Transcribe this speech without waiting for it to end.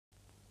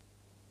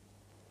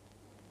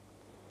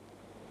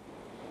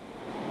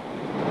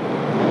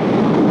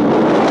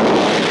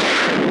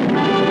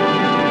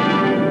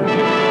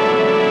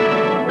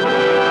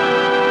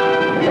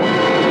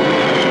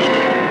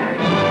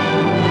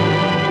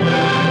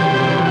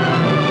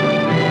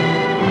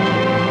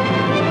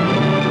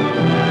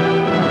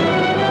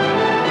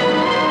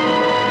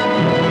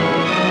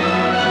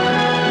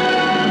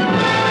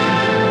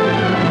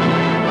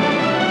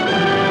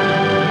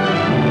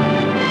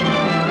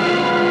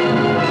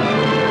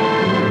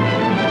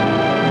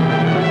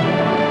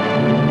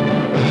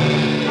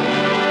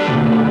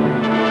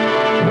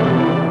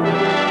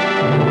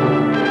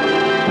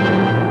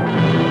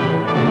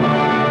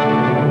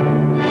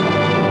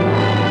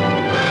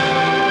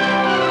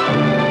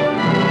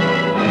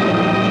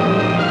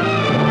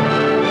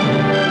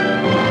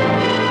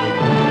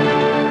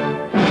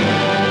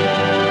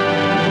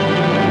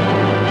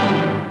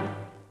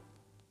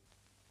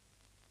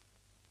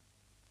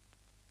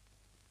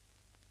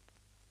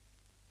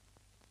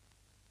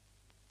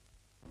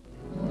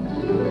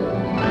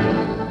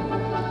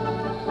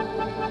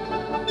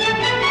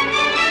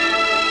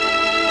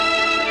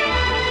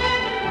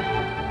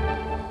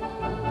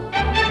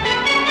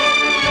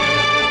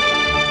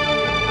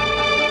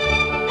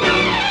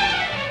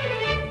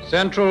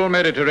Central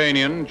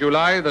Mediterranean,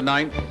 July the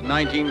 9th,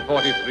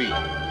 1943.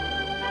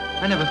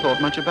 I never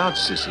thought much about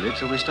Sicily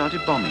till we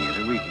started bombing it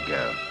a week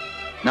ago.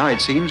 Now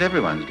it seems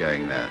everyone's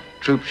going there.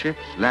 Troop ships,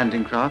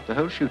 landing craft, the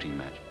whole shooting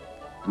match.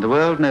 And the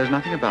world knows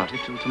nothing about it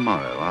till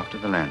tomorrow after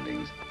the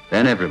landings.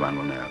 Then everyone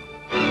will know.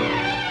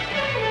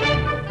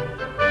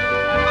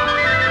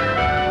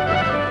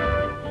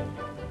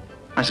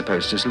 I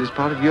suppose Sicily's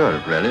part of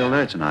Europe, really,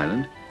 although it's an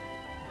island.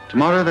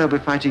 Tomorrow they'll be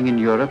fighting in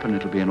Europe and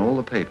it'll be in all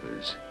the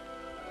papers.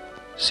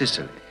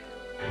 Sicily.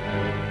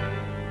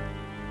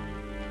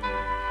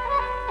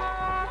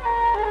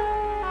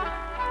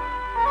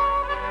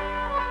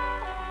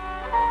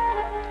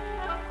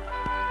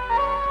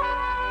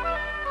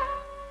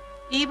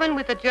 Even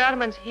with the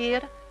Germans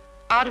here,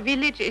 our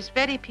village is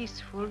very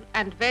peaceful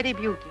and very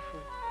beautiful.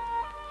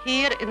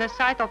 Here in the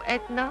site of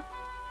Etna,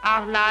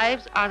 our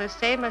lives are the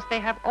same as they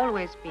have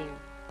always been.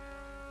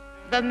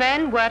 The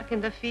men work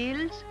in the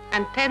fields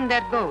and tend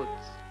their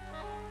goats.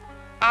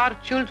 Our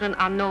children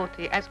are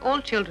naughty, as all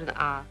children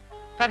are,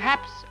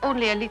 perhaps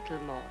only a little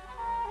more.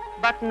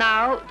 But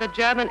now the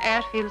German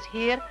airfields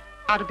here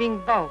are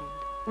being bombed.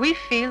 We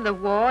feel the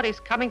war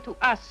is coming to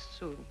us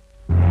soon.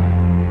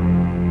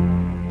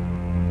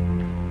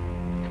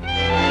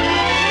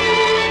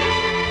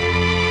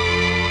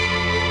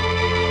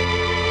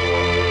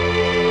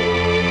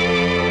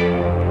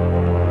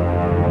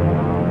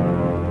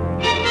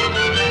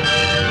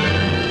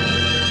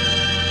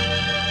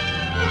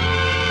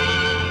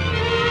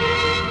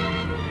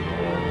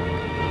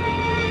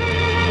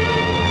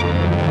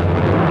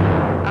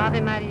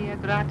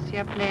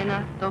 Gratia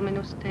plena,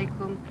 Dominus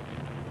tecum,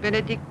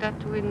 benedicta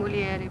tu in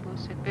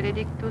mulieribus, et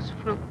benedictus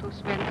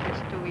fructus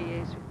ventris tui,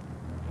 Iesu.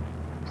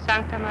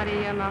 Sancta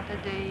Maria, Mater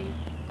Dei,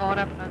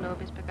 ora pro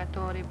nobis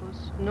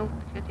peccatoribus, nunc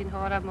et in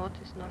hora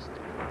mortis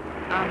nostri.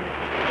 Amen.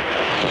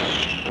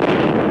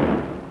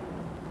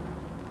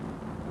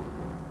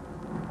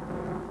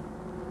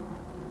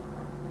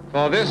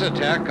 For this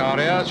attack, our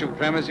air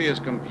supremacy is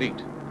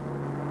complete.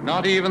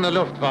 Not even the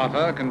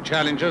Luftwaffe can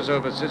challenge us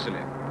over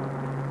Sicily.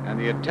 And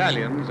the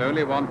Italians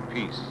only want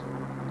peace.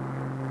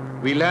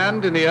 We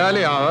land in the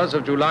early hours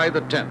of July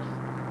the 10th.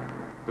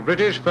 The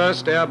British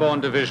 1st Airborne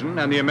Division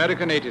and the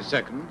American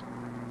 82nd,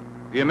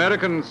 the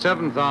American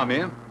 7th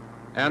Army,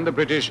 and the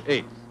British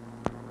 8th.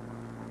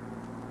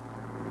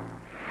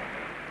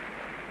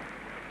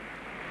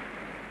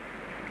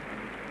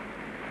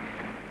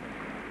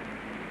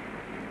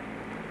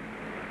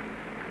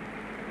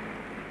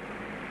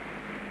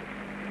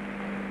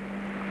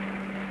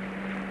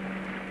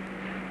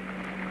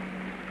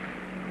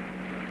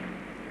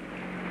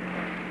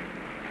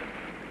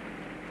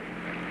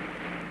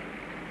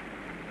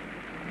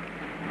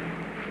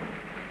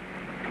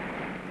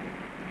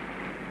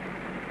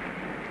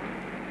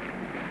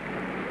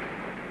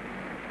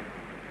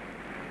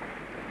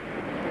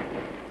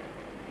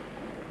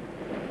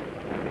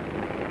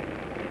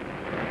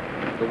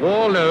 The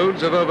war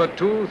loads of over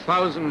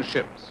 2,000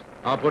 ships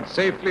are put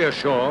safely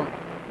ashore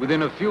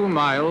within a few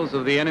miles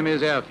of the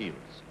enemy's airfields.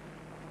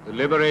 The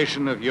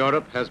liberation of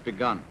Europe has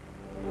begun.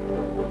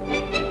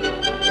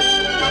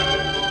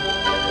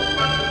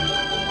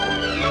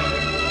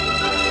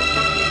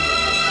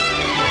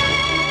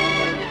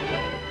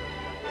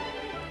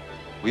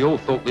 We all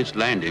thought this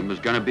landing was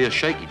going to be a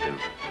shaky-do,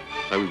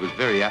 so we was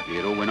very happy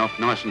it all went off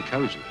nice and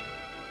cosy.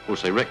 Of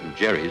course, they reckon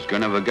Jerry's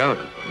going to have a go at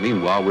us.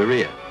 Meanwhile, we're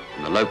here,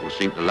 and the locals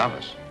seem to love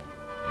us.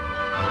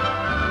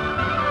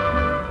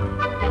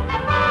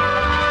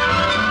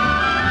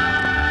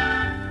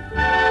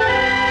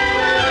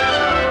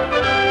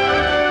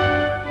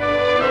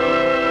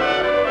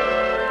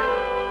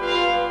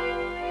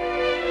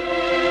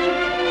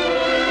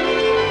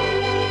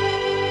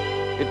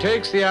 It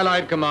takes the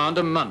Allied command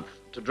a month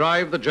to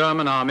drive the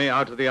German army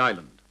out of the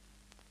island.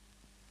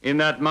 In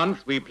that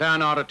month, we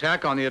plan our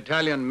attack on the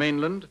Italian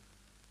mainland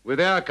with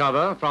air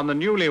cover from the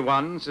newly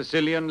won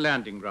Sicilian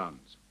landing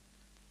grounds.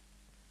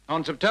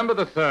 On September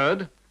the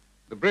 3rd,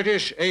 the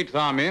British 8th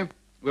Army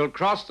will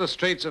cross the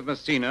Straits of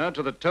Messina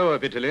to the toe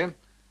of Italy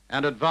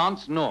and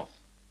advance north.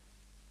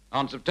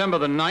 On September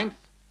the 9th,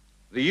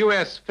 the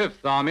US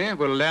 5th Army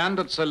will land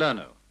at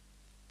Salerno.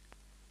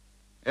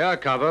 Air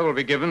cover will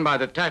be given by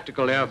the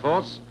Tactical Air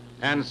Force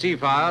and sea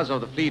fires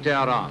of the Fleet Air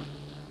Arm.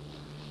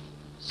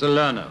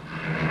 Salerno.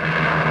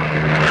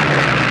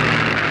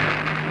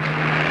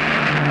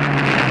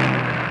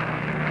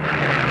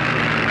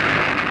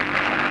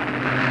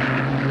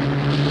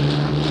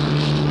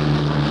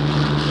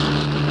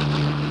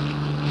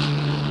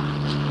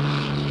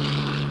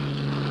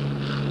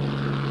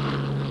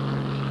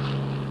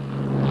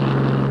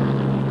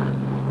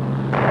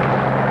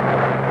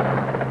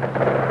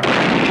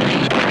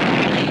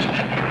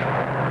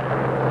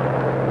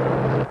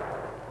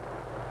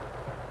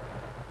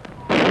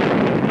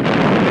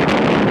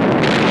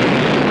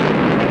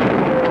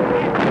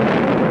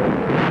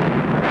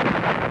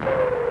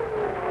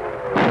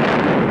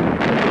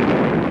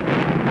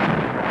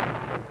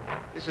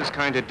 This is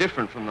kind of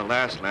different from the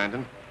last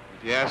landing.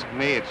 If you ask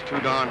me, it's too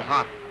darn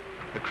hot.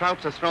 The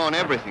Krauts are throwing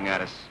everything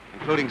at us,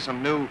 including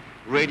some new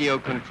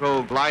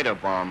radio-controlled glider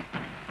bomb.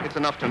 It's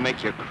enough to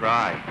make you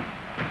cry.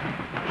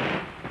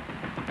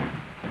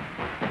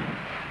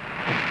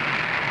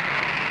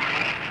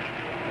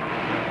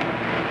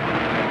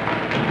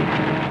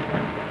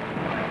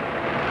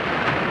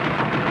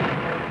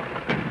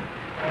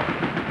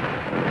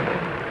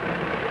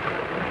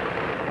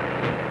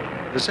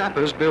 The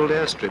sappers build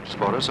airstrips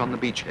for us on the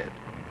beachhead.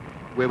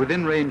 We're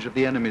within range of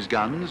the enemy's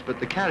guns, but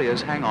the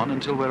carriers hang on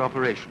until we're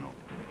operational.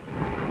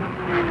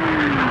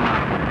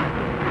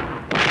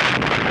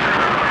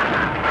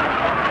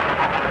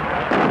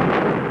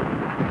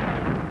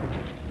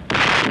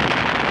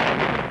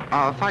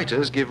 Our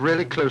fighters give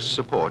really close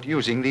support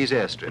using these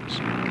airstrips.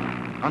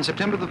 On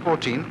September the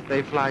 14th,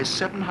 they fly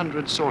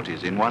 700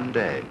 sorties in one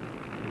day.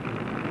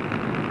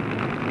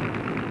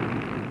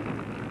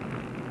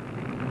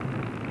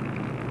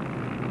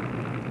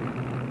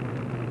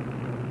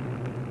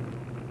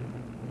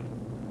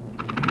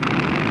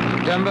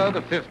 September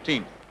the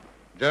 15th.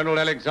 General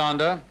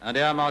Alexander and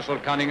Air Marshal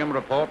Cunningham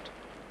report,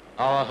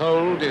 our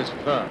hold is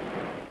firm.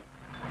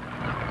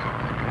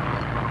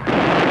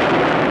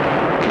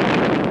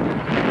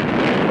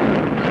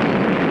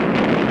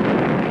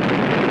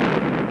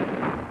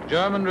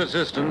 German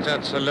resistance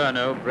at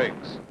Salerno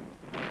breaks.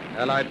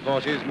 Allied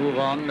forces move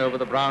on over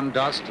the brown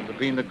dust and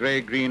between the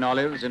grey-green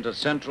olives into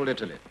central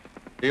Italy.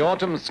 The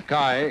autumn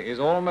sky is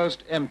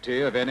almost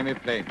empty of enemy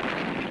planes.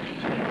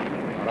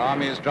 Our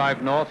armies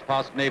drive north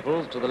past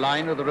Naples to the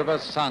line of the river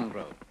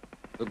Sangro,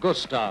 the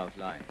Gustav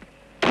line.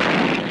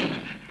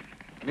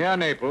 Near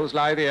Naples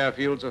lie the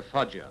airfields of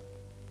Foggia,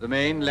 the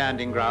main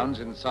landing grounds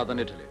in southern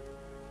Italy.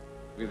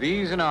 With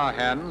these in our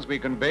hands, we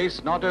can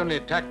base not only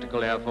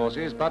tactical air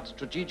forces, but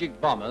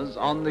strategic bombers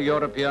on the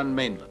European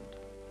mainland.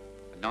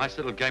 A nice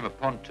little game of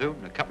pontoon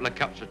and a couple of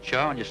cups of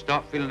chow and you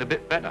start feeling a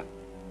bit better.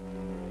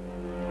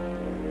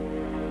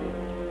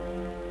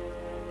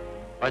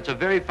 But it's a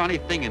very funny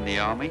thing in the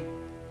army.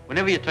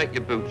 Whenever you take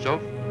your boots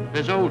off,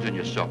 there's holes in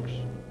your socks.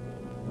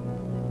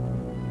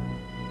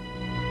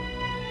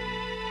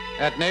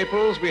 At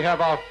Naples, we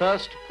have our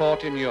first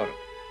port in Europe,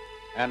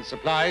 and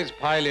supplies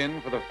pile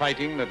in for the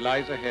fighting that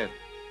lies ahead.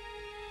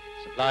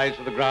 Supplies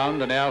for the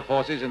ground and air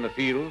forces in the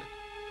field,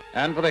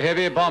 and for the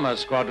heavy bomber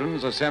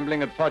squadrons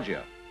assembling at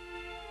Foggia.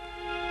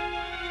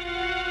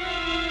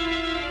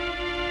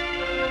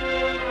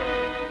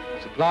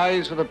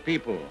 Supplies for the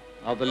people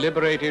of the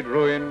liberated,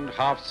 ruined,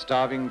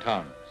 half-starving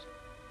towns.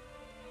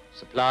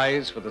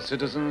 Supplies for the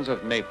citizens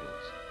of Naples.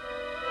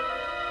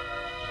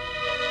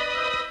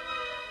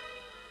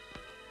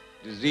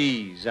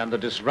 Disease and the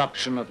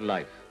disruption of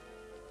life.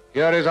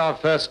 Here is our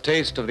first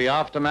taste of the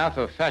aftermath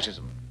of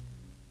fascism.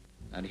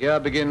 And here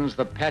begins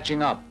the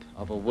patching up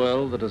of a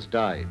world that has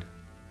died.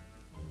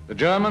 The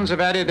Germans have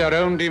added their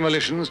own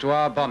demolitions to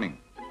our bombing.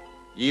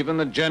 Even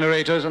the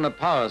generators and the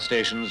power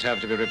stations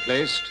have to be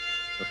replaced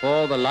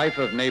before the life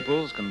of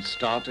Naples can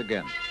start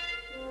again.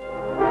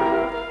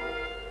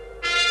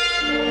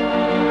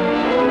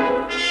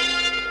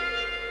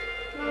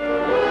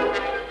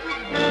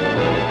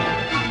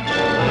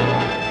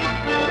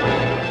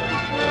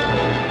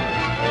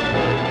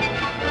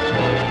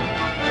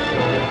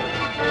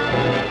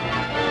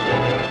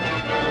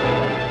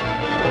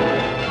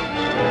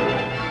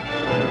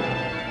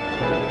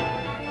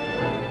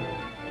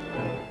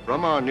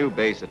 From our new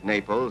base at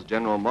Naples,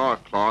 General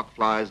Mark Clark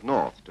flies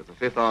north to the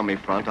Fifth Army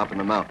front up in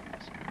the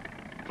mountains.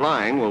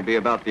 Flying will be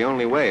about the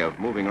only way of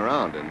moving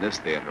around in this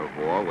theater of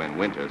war when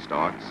winter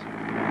starts.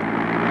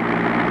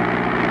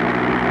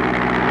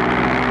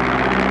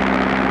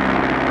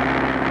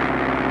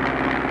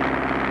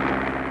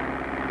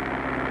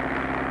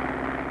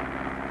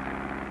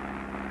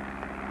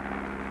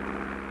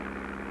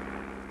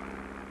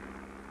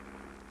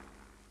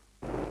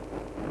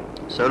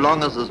 So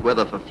long as there's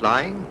weather for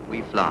flying,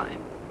 we fly.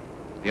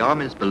 The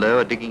armies below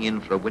are digging in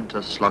for a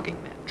winter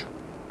slogging match.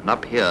 And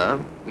up here,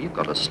 we've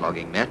got a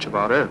slogging match of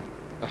our own.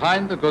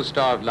 Behind the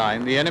Gustav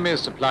line, the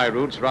enemy's supply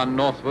routes run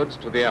northwards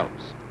to the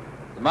Alps.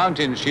 The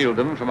mountains shield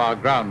them from our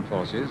ground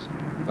forces,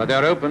 but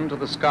they're open to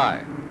the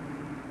sky.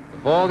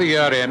 Before the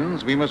year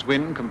ends, we must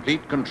win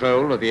complete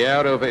control of the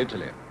air over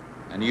Italy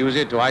and use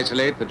it to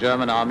isolate the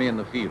German army in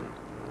the field.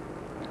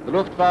 The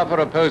Luftwaffe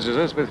opposes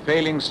us with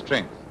failing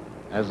strength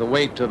as the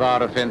weight of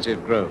our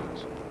offensive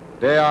grows.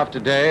 Day after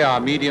day, our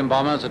medium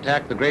bombers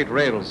attack the great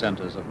rail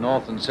centers of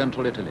north and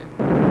central Italy.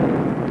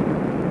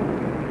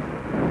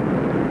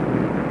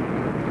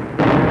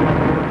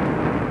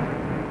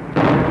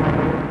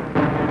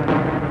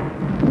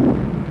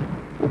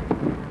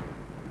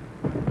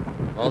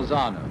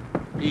 Bolzano,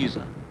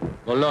 Pisa,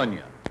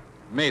 Bologna,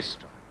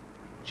 Mestre,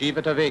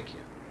 Civitavecchia.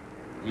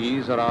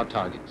 These are our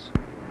targets.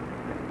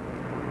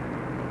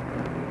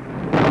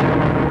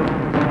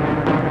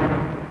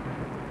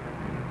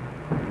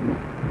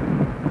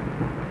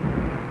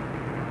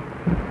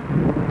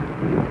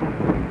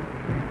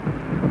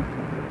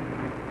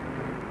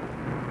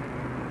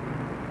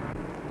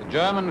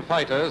 German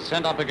fighters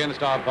sent up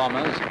against our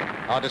bombers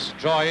are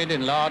destroyed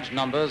in large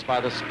numbers by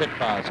the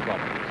Spitfire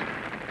squadrons.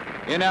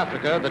 In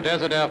Africa, the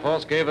Desert Air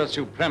Force gave us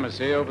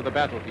supremacy over the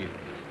battlefield.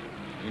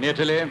 In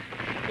Italy,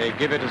 they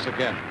give it us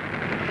again.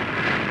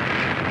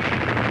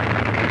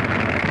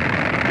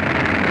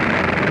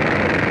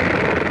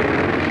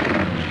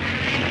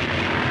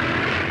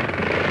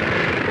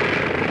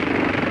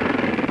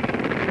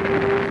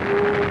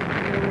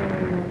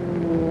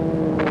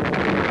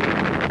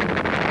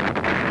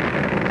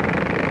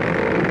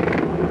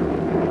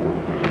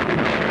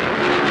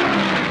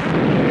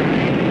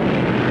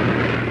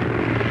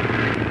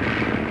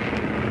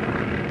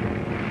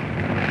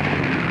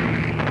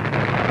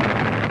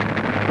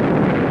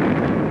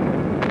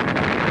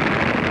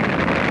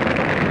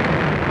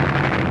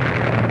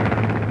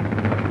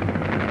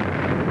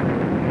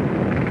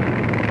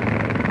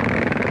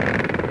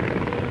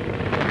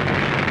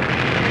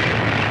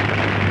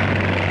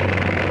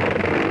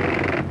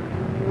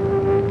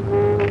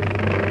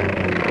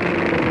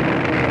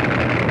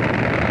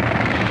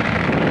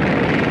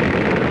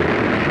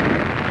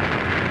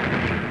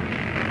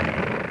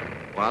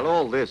 While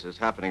all this is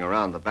happening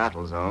around the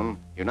battle zone,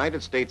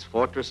 United States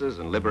fortresses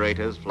and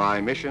liberators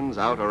fly missions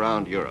out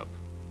around Europe.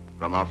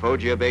 From our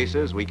Foggia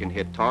bases, we can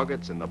hit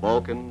targets in the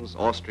Balkans,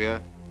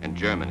 Austria, and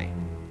Germany.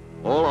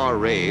 All our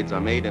raids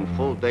are made in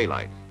full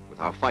daylight, with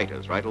our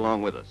fighters right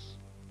along with us.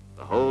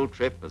 The whole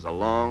trip is a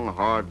long,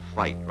 hard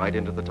fight right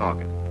into the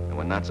target. And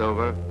when that's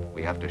over,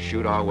 we have to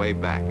shoot our way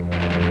back.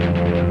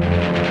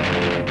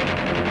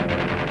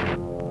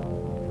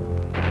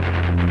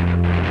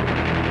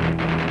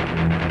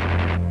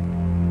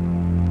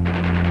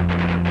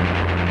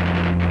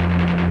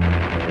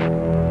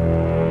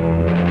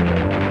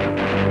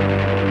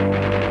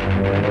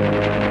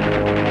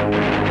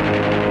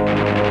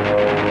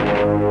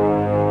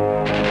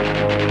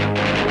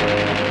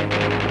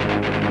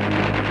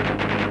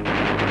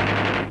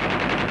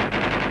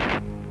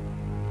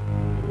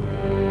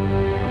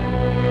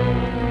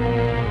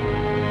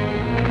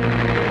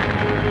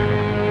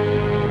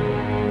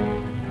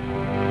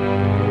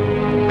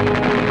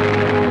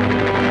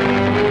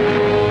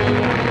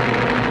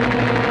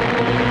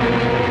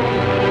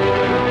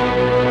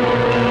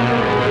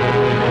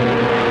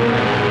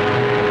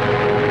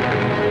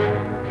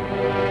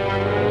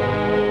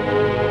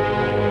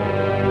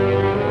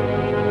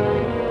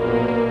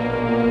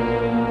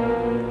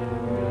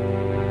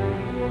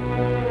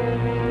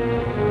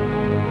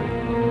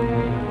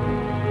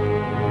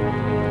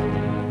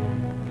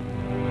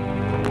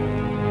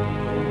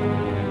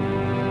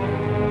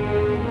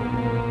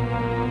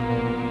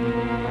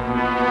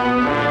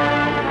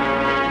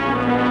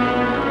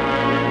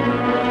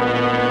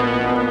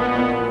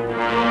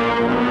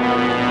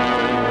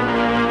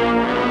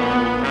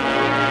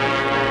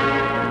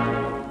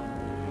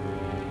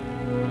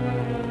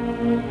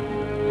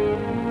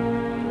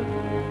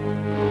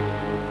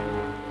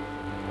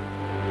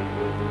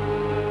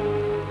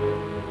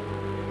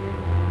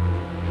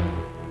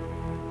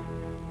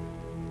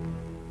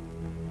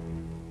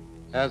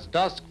 As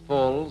dusk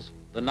falls,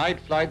 the night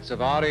flights of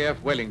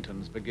RAF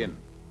Wellingtons begin.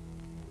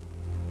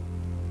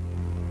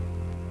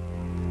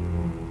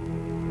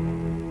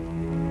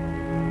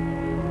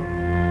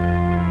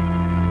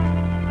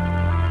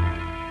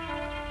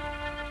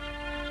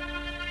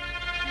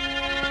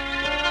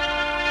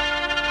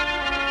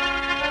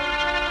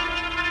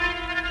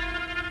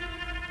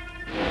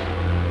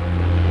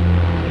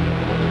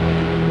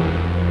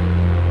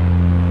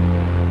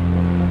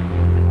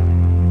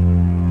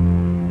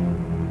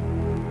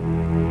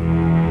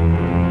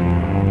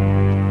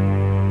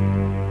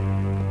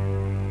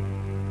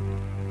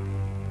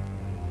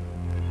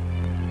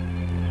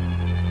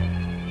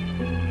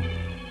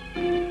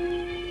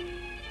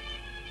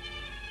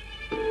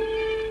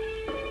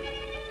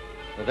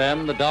 For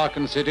them, the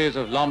darkened cities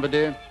of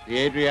Lombardy, the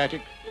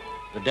Adriatic,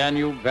 the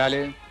Danube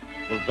Valley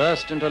will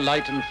burst into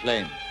light and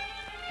flame,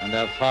 and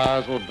their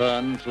fires will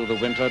burn through the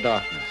winter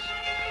darkness.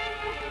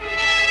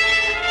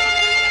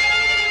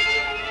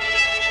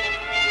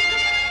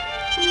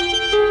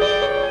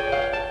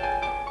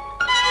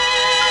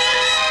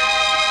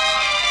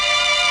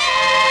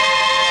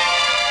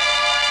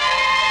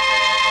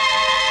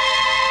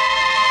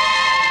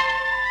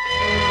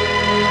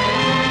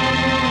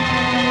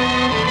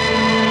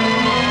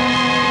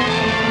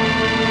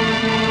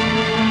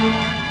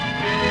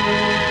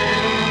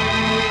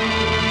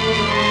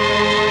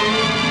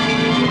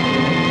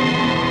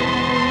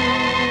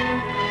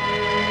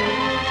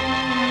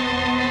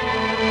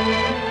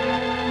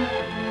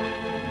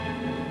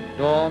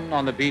 Dawn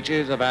on the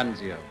beaches of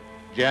Anzio,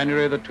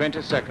 January the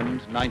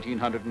 22nd,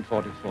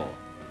 1944.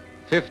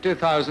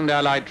 50,000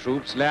 Allied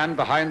troops land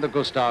behind the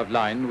Gustav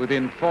Line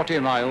within 40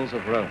 miles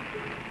of Rome.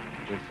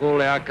 With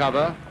full air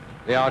cover,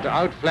 they are to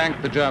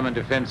outflank the German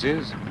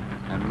defenses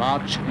and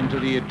march into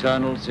the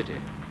Eternal City.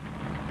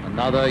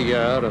 Another year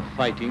of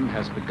fighting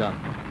has begun.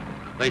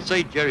 They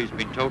say Jerry's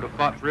been told to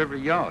fight for every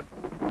yard.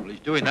 Well,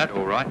 he's doing that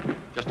all right,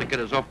 just to get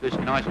us off this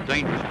nice,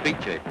 dangerous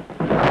beachhead.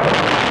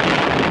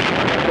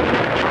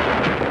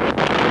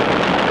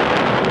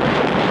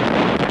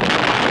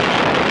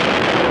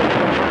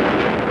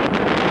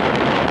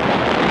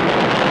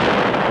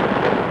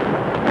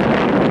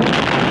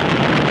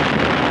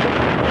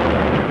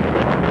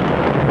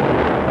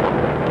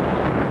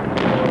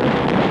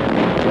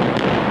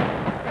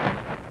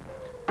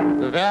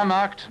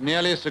 Wehrmacht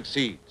nearly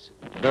succeeds,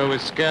 though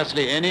with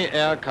scarcely any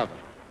air cover.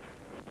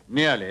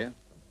 Nearly,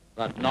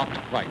 but not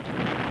quite.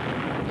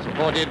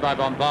 Supported by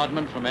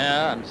bombardment from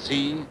air and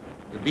sea,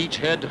 the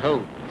beachhead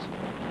holds.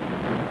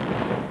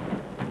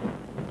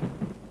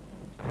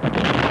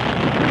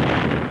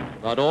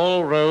 But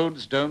all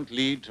roads don't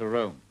lead to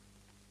Rome.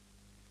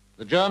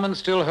 The Germans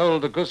still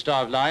hold the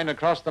Gustav Line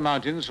across the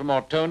mountains from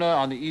Ortona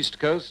on the east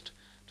coast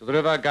to the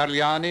river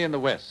Garliani in the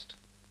west.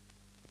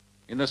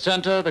 In the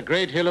center, the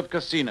great hill of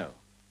Cassino.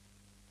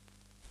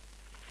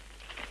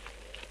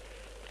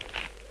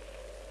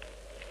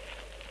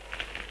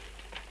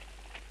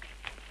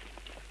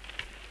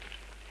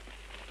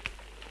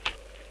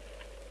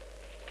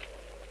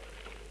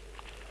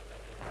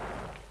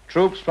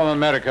 Troops from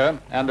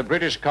America and the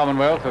British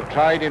Commonwealth have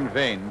tried in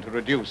vain to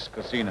reduce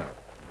Cassino.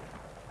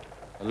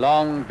 A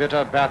long,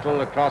 bitter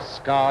battle across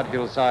scarred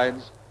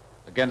hillsides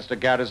against a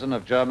garrison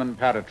of German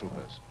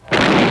paratroopers.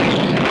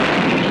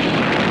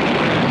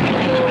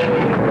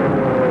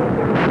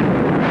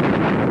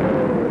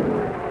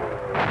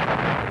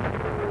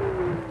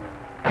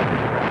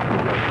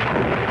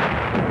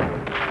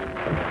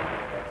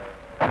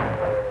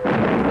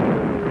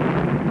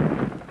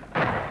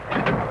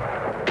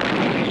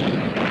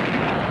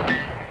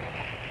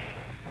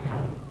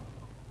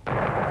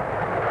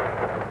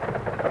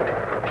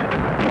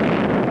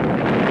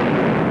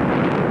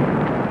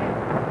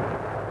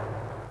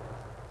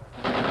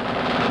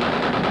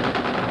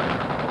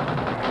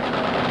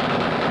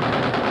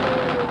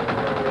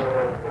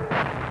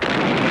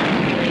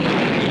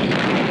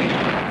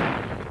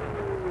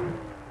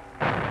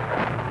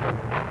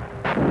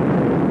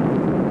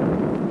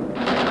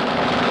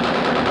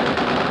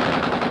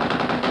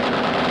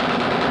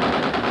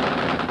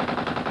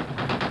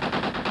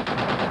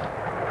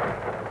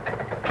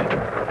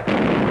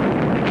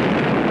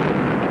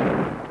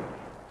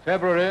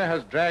 February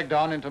has dragged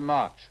on into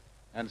March,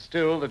 and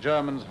still the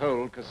Germans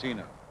hold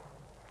Cassino.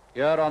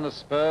 Here on the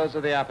spurs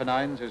of the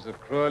Apennines is the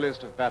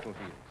cruelest of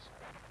battlefields,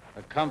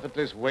 a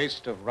comfortless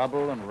waste of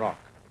rubble and rock.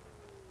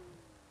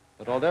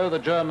 But although the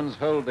Germans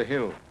hold the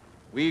hill,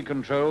 we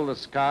control the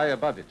sky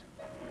above it.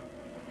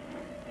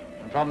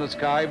 And from the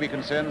sky we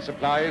can send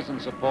supplies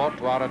and support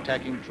to our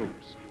attacking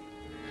troops.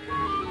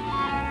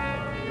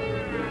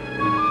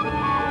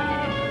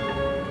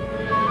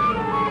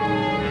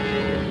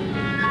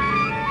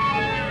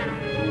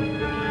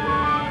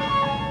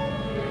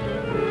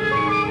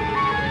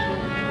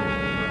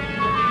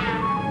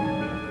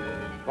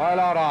 While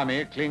our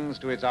army clings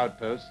to its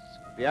outposts,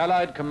 the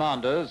Allied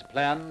commanders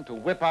plan to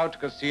whip out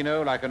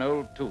Cassino like an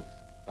old tooth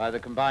by the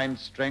combined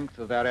strength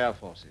of their air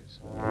forces.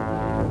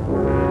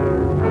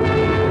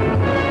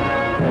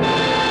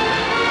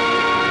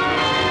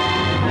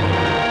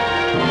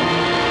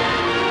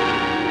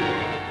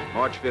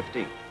 March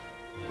 15th.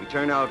 We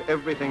turn out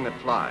everything that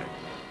flies.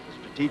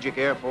 The Strategic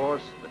Air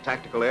Force, the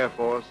Tactical Air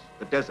Force,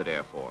 the Desert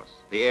Air Force,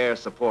 the Air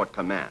Support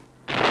Command.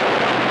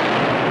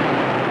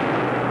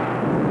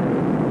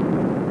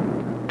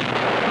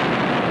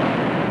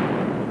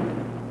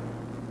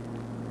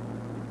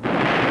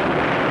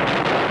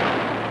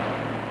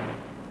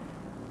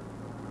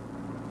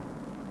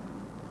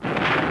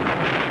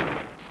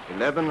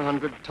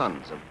 $1,100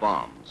 tons of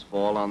bombs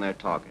fall on their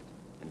target,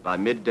 and by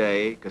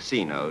midday,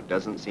 Cassino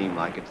doesn't seem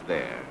like it's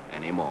there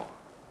anymore.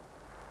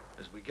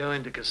 As we go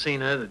into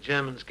Cassino, the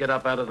Germans get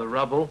up out of the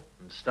rubble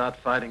and start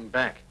fighting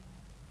back.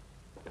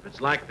 If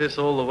it's like this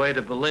all the way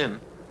to Berlin,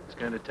 it's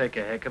going to take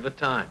a heck of a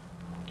time.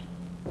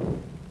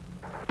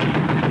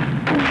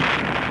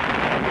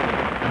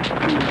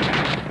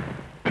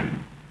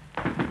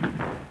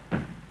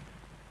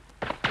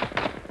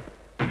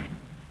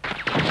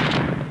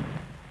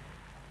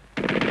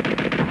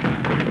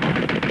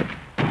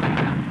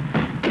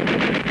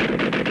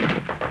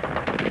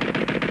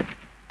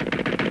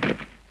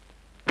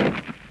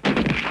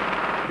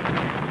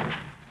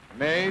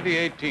 May the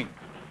 18th,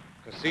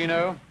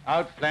 Cassino,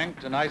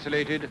 outflanked and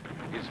isolated,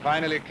 is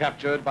finally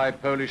captured by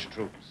Polish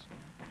troops.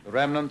 The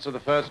remnants of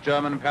the 1st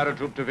German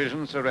Paratroop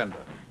Division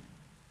surrender.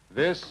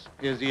 This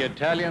is the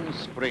Italian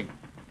spring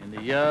in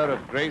the year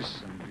of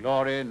grace and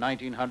glory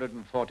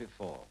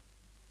 1944.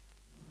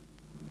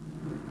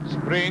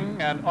 Spring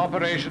and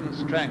Operation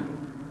Strangle.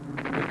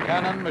 With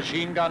cannon,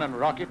 machine gun, and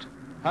rocket,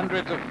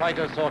 hundreds of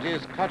fighter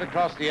sorties cut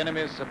across the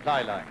enemy's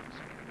supply lines.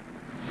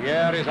 The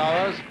air is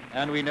ours,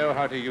 and we know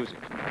how to use it.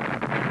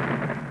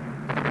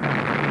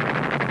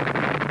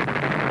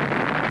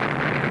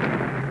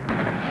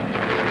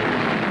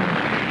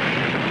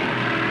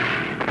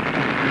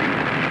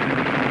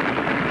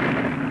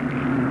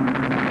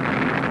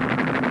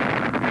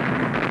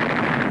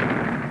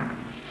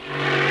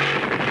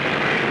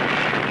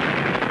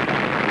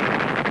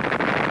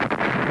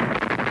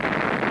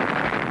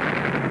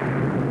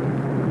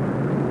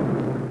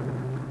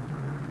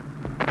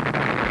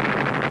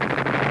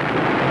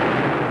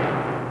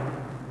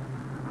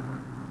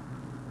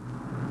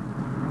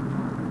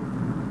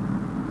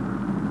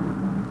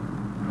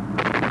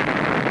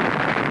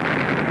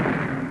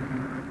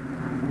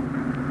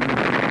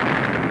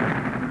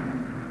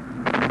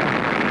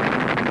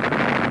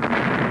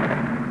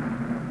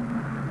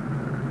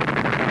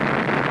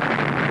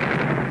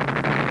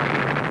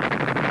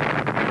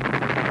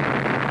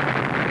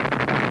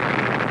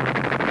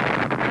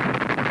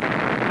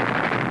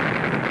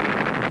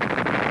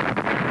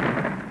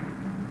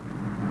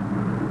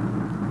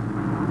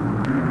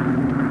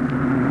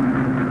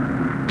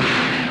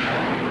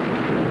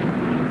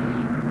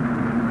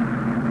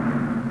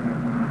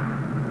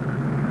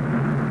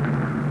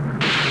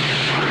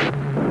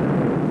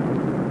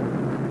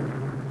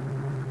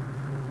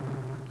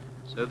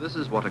 So this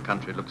is what a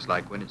country looks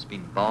like when it's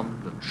been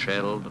bombed and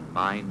shelled and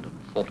mined and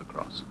fought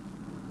across.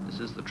 This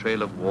is the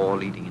trail of war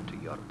leading into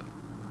Europe.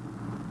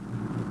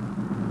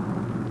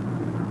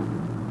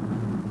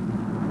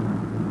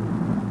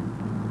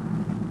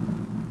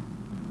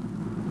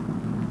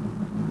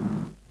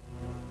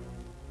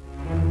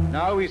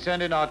 Now we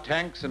send in our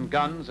tanks and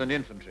guns and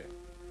infantry.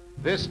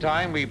 This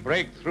time we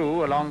break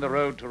through along the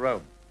road to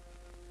Rome.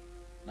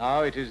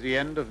 Now it is the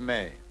end of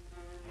May.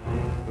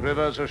 The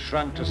rivers are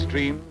shrunk to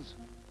streams,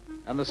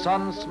 and the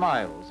sun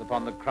smiles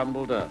upon the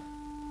crumbled earth.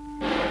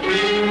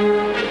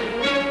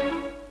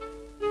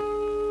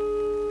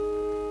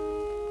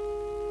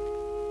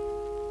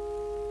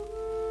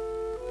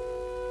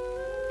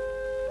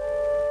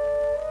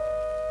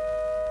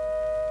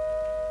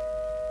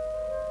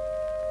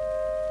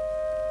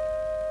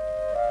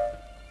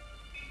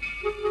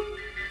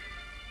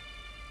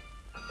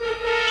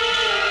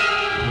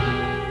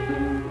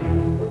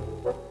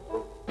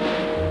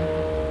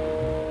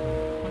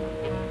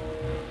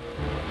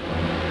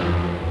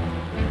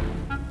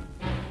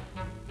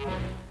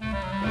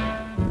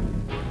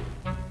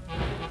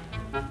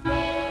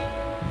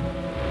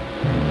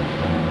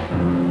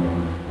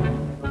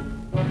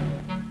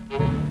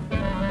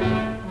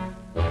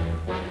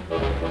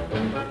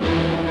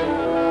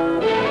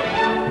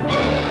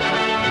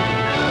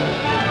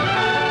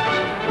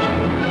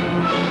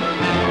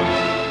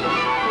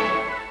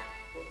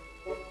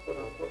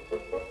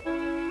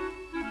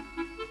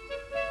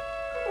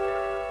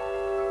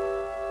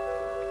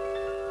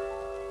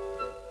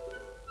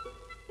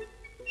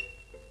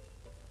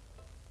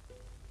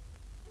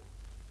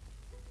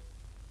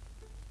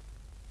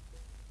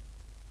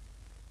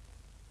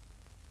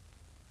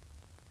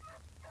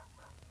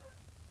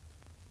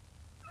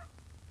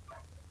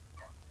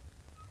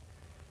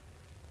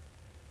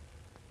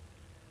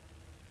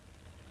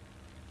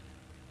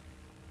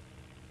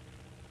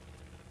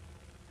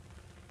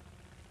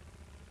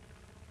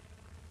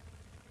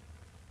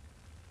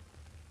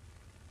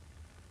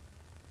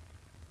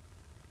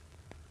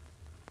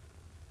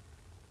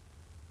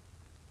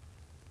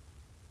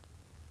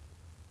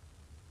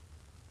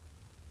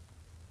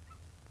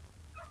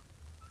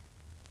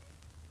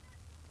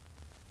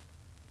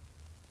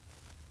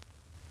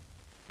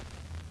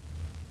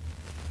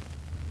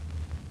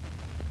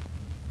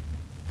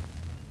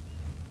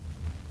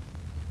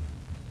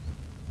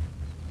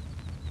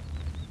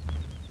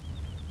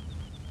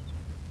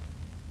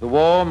 The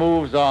war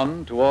moves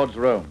on towards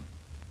Rome.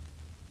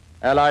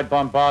 Allied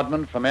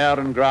bombardment from air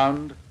and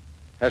ground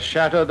has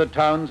shattered the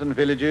towns and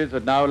villages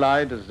that now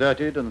lie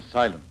deserted and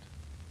silent,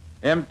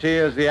 empty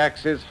as the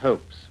Axis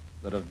hopes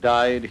that have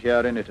died here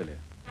in Italy.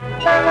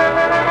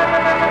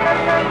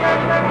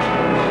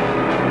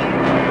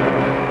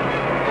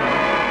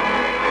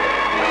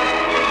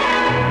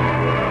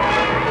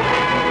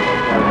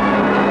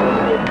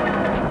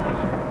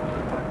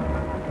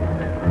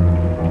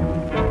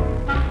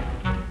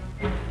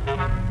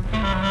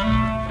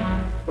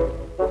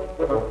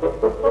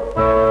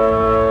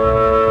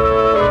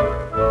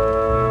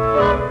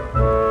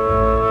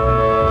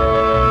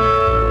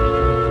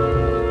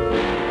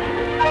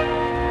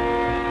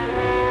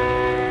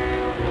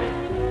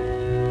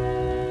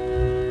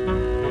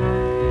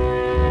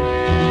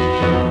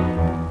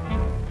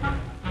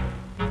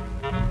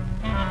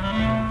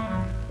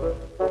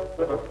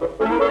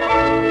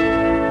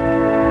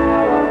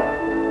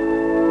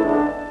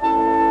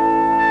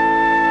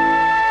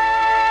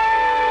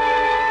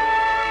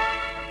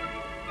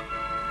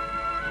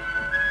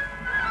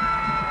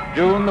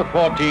 June the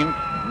 14th,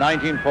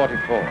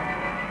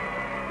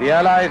 1944. The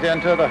Allies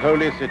enter the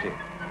Holy City,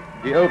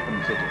 the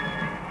open city,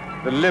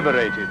 the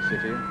liberated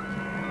city,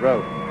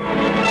 Rome.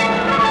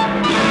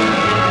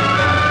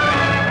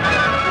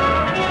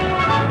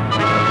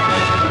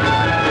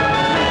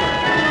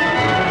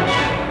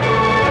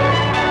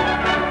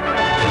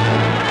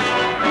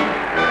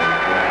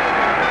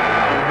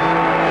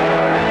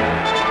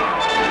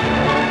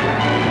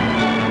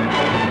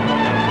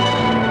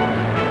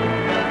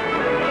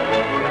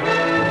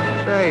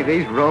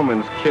 These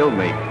Romans kill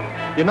me.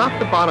 You knock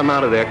the bottom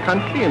out of their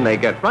country and they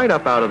get right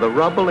up out of the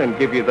rubble and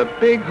give you the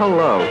big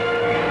hello.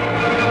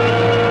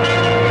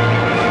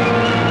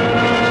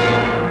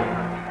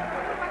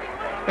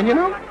 And you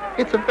know,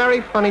 it's a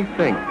very funny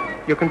thing.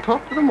 You can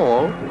talk to them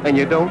all and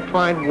you don't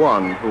find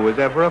one who was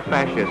ever a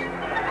fascist.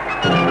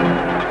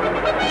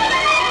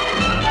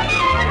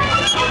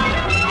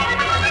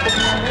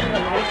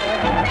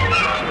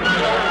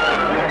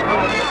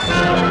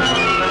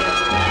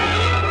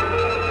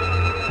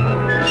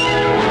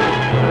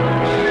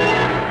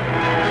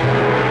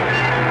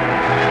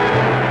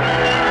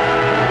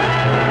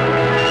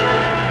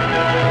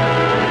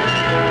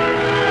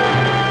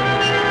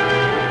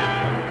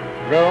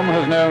 Rome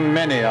has known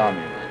many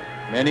armies,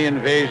 many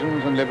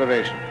invasions and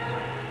liberations.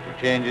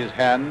 She changes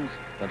hands,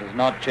 but does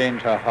not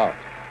change her heart.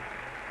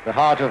 The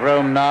heart of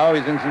Rome now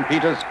is in St.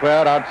 Peter's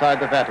Square outside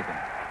the Vatican.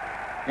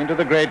 Into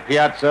the great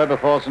piazza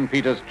before St.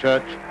 Peter's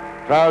Church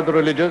crowd the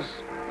religious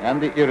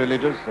and the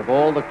irreligious of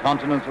all the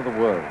continents of the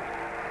world.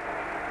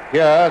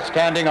 Here,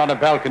 standing on a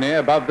balcony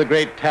above the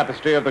great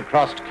tapestry of the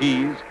crossed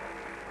keys,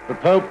 the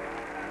Pope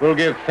will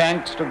give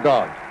thanks to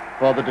God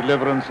for the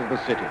deliverance of the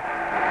city.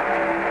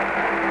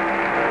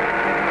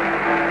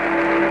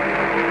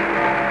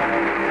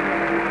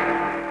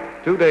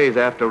 Two days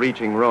after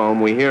reaching Rome,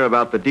 we hear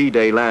about the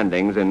D-Day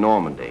landings in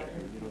Normandy.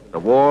 The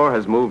war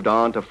has moved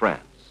on to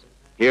France.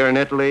 Here in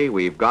Italy,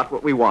 we've got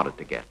what we wanted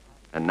to get,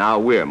 and now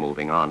we're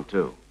moving on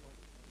too.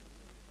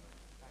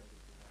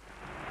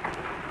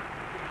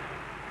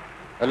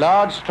 A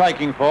large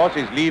striking force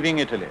is leaving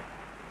Italy.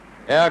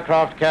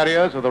 Aircraft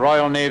carriers of the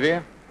Royal Navy,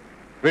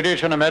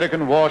 British and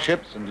American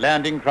warships and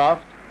landing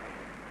craft,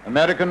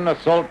 American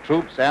assault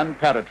troops and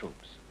paratroops.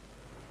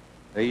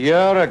 A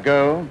year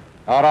ago,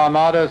 our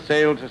armada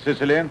sailed to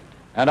Sicily,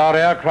 and our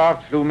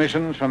aircraft flew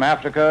missions from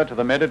Africa to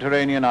the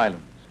Mediterranean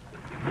islands.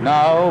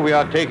 Now we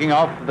are taking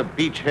off for the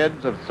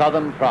beachheads of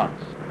southern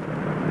France.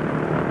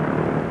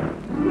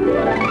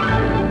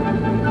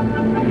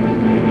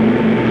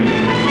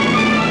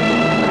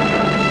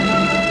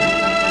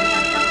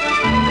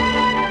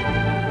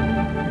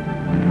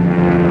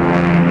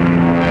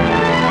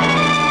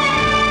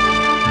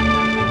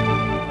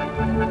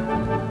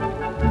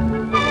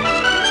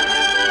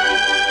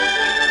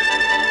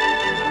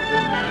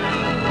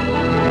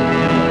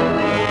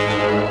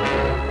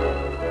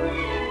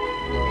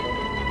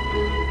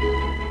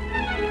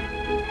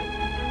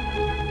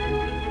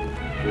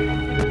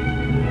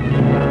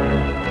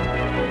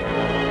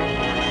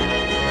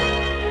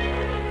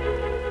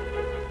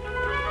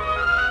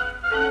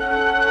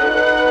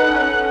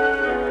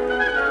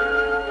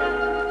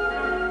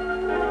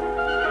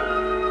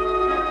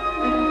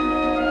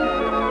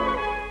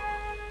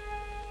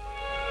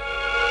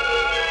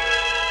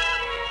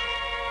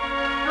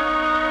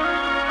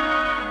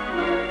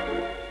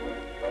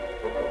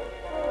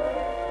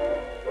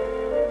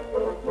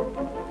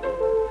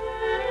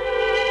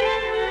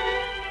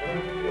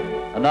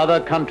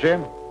 Another country,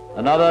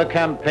 another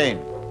campaign,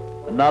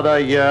 another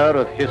year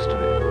of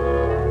history.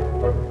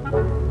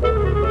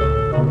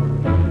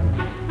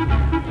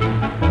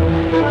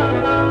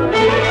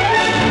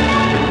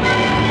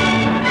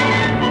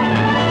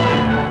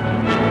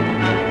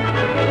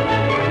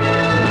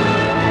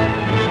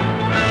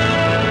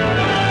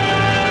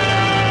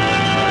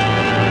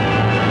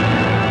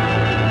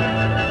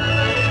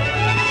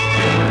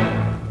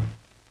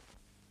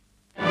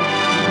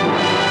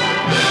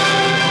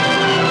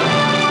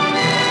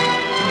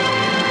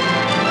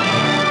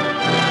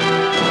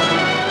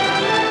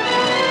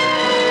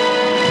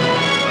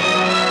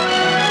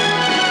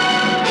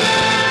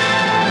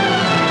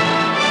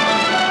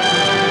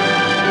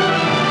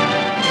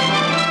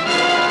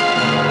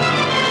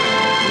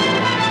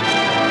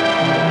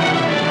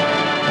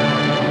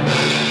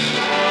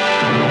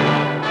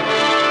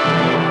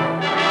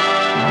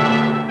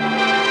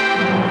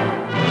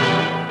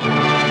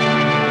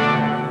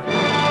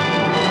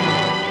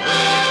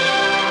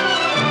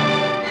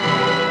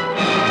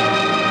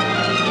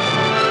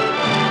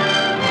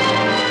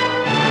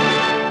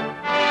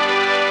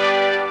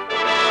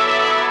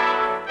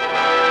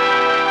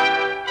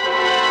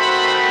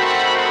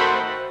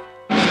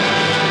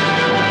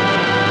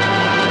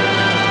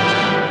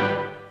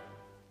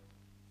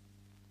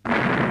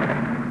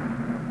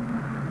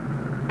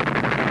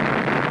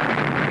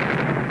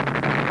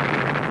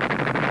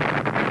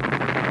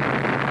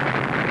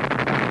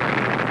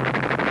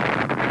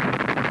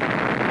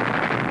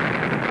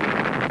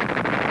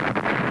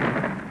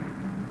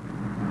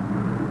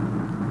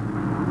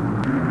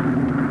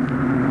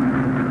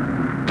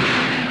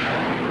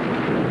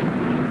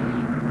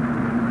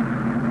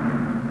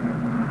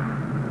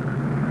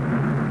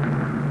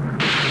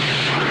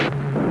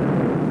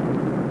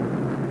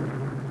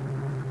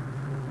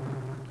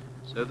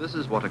 So this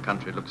is what a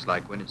country looks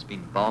like when it's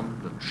been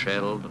bombed and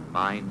shelled and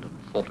mined and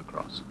fought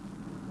across.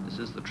 This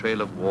is the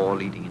trail of war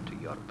leading into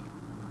Europe.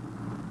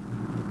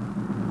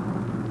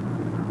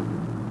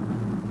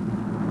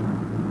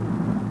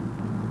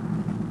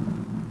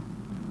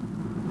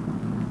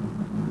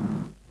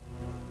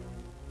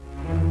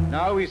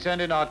 Now we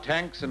send in our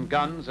tanks and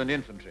guns and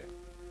infantry.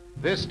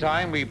 This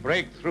time we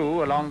break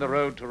through along the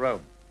road to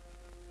Rome.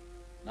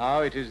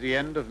 Now it is the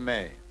end of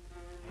May.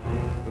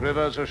 The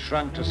rivers are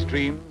shrunk to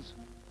streams,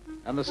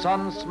 and the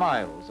sun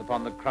smiles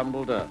upon the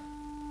crumbled earth.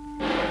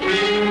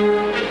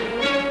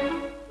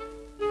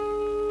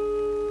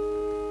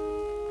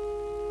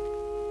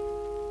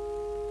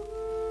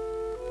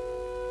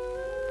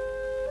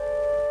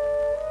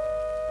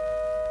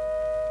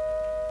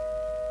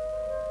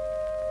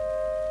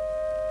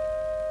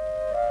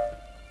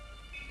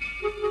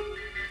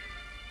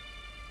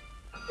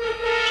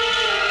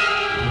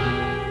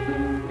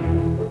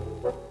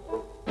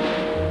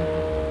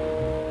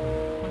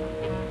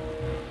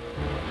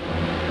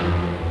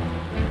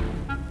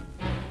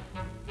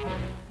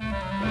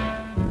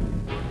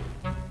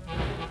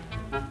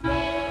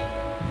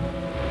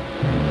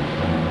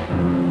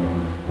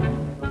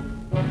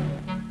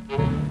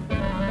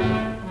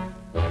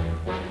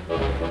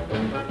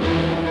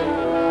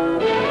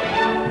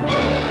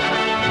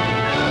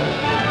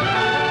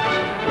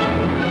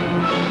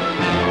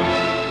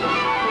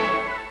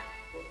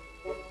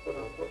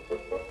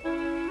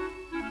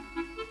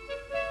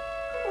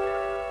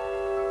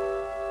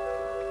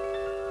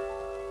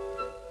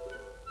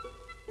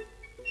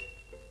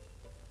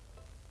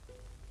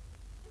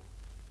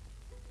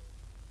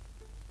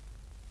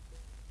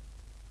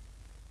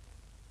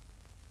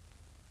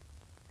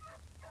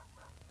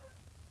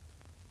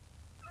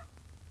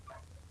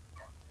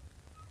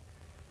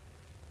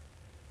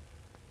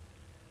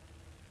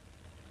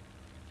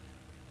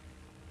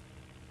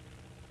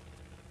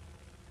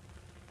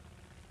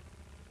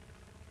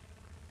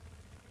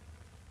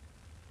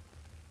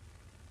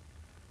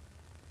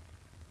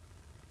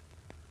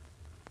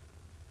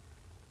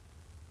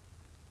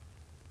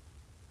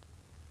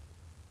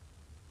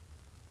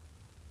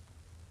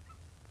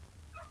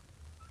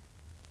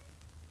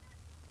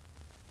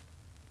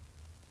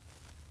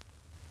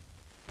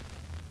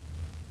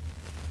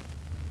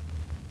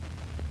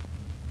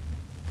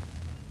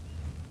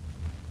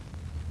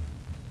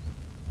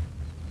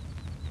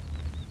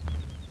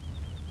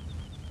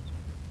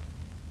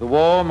 The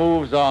war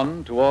moves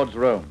on towards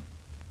Rome.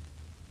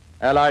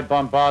 Allied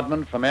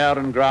bombardment from air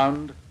and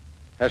ground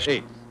has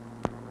ceased.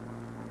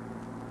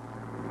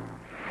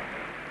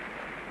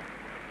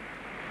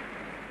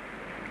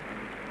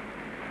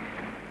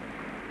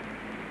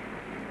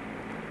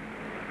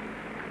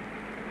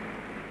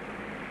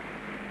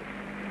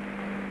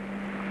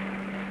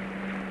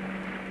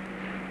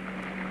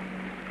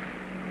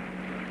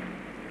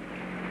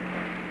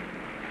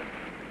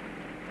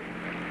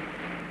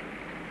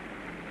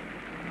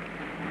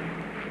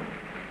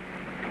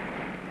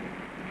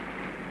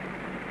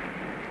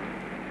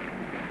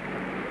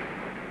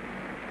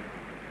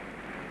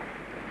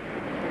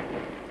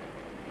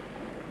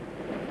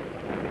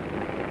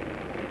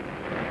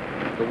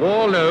 The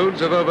war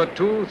loads of over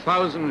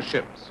 2,000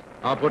 ships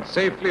are put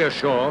safely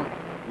ashore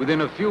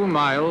within a few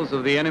miles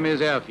of the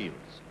enemy's airfields.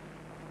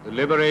 The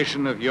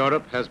liberation of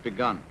Europe has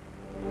begun.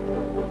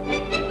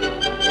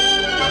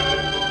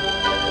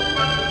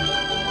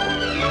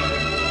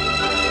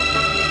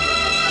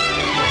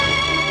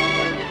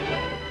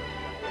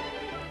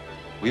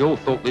 We all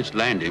thought this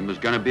landing was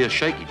going to be a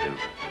shaky-do,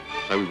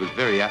 so we was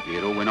very happy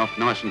it all went off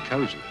nice and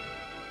cosy.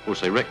 Of course,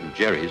 they reckon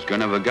Jerry's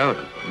going to have a go at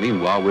it.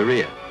 Meanwhile, we're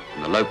here,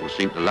 and the locals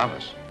seem to love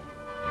us.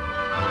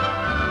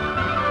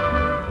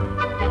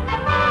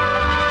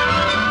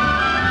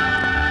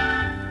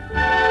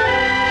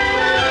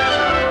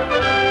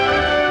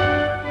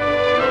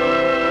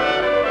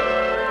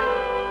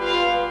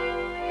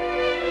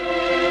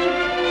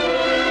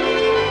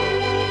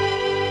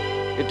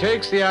 It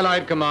takes the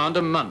Allied command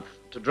a month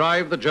to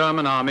drive the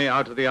German army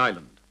out of the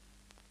island.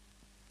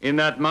 In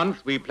that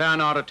month, we plan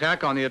our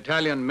attack on the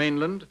Italian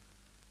mainland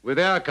with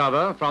air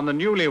cover from the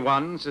newly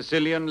won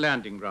Sicilian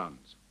landing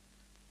grounds.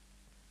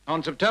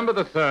 On September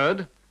the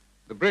 3rd,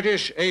 the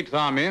British 8th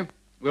Army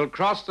will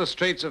cross the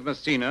Straits of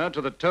Messina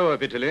to the toe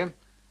of Italy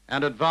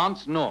and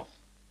advance north.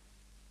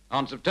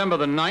 On September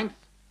the 9th,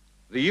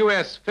 the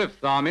US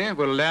 5th Army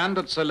will land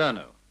at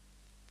Salerno.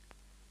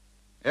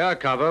 Air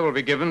cover will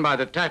be given by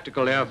the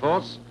Tactical Air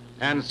Force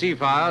and sea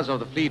fires of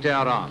the Fleet Air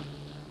Arm.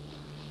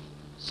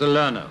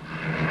 Salerno.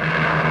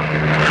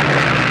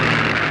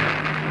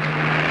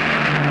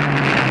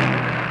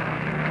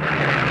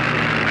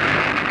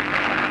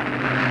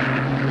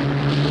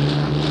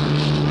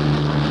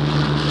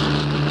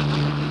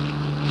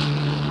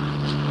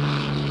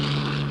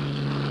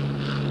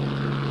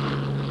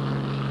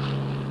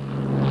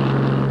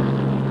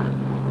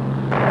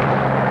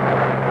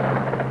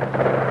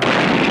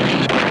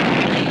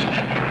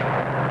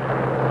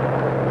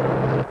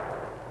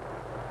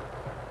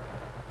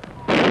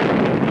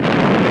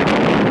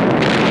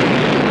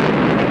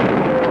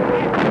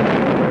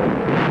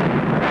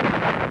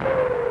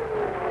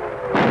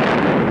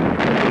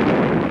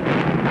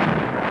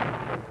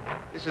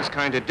 This is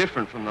kind of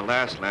different from the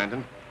last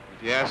landing.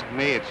 If you ask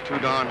me, it's too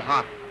darn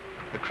hot.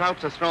 The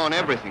Krauts are throwing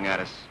everything at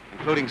us,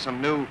 including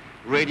some new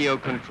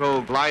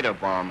radio-controlled glider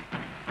bomb.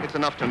 It's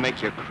enough to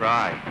make you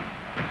cry.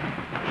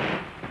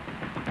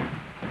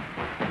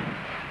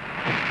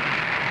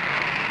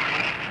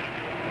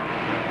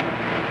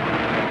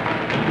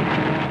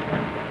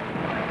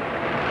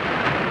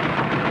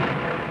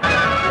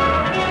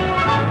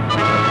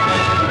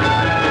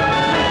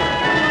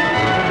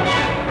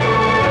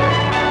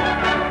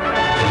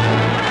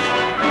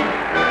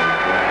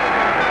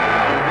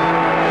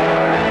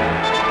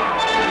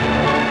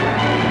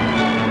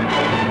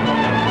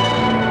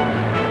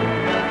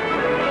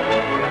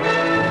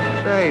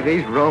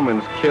 These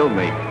Romans kill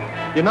me.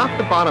 You knock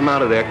the bottom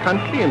out of their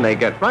country and they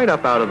get right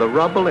up out of the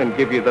rubble and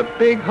give you the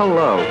big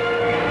hello.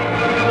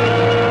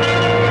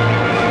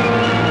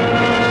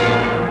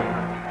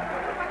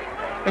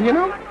 And you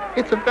know,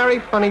 it's a very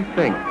funny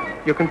thing.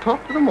 You can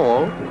talk to them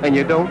all and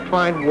you don't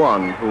find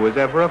one who was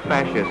ever a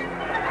fascist.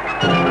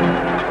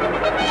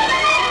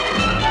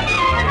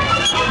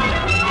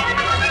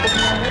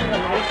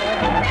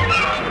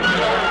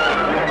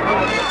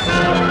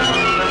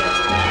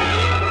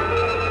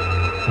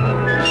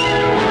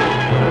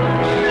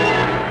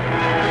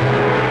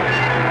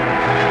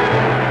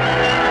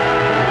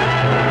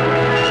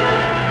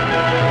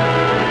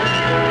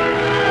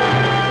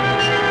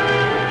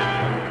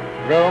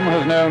 Rome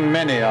has known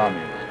many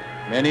armies,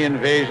 many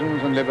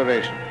invasions and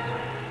liberations.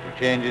 It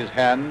changes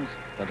hands,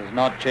 but does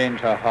not change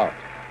her heart.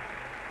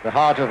 The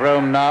heart of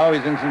Rome now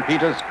is in St.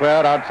 Peter's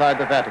Square outside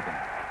the Vatican.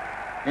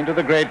 Into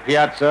the great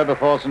piazza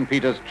before St.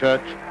 Peter's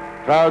Church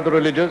crowd the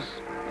religious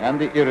and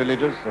the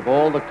irreligious of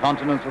all the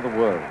continents of the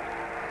world.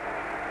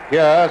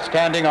 Here,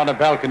 standing on a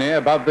balcony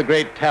above the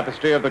great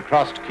tapestry of the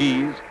crossed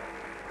keys,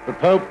 the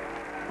Pope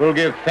will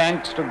give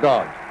thanks to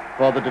God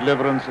for the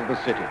deliverance of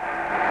the city.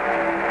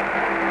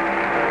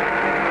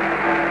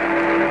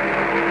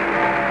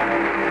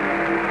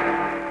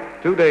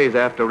 Two days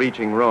after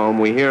reaching Rome,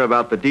 we hear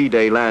about the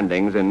D-Day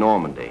landings in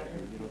Normandy.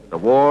 The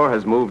war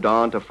has moved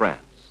on to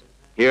France.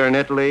 Here in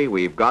Italy,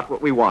 we've got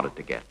what we wanted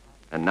to get,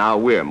 and now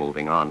we're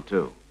moving on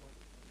too.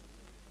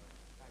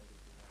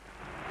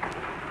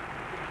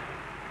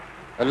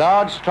 A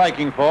large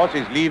striking force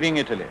is leaving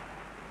Italy.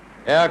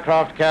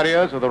 Aircraft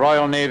carriers of the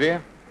Royal Navy,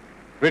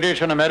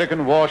 British and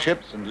American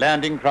warships and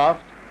landing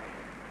craft,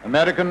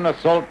 American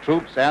assault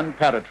troops and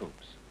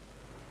paratroops.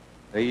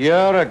 A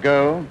year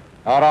ago,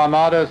 our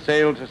armada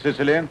sailed to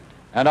Sicily,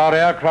 and our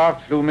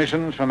aircraft flew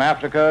missions from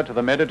Africa to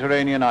the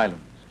Mediterranean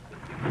islands.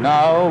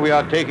 Now we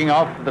are taking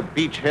off to the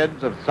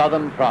beachheads of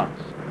southern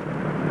France.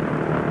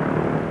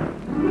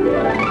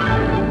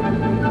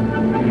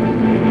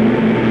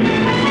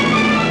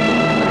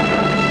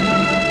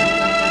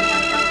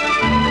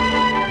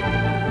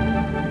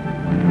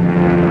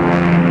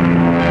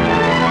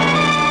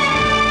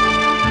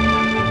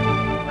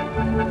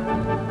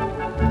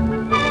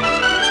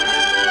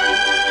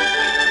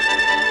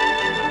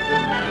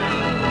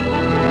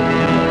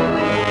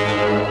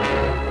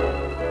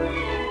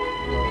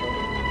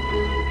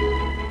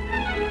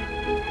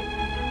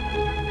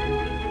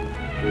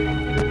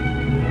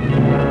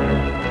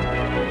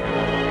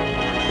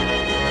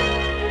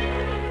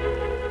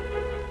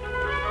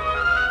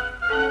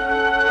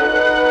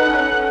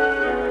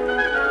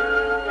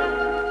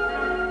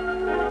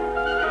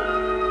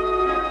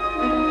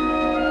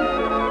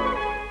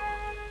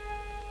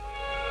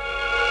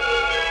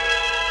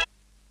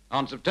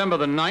 On September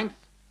the 9th,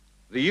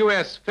 the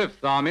U.S.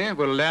 Fifth Army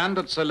will land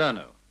at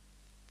Salerno.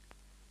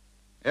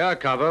 Air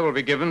cover will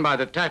be given by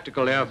the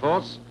Tactical Air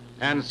Force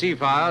and sea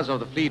fires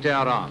of the Fleet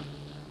Air Arm.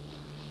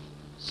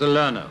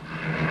 Salerno.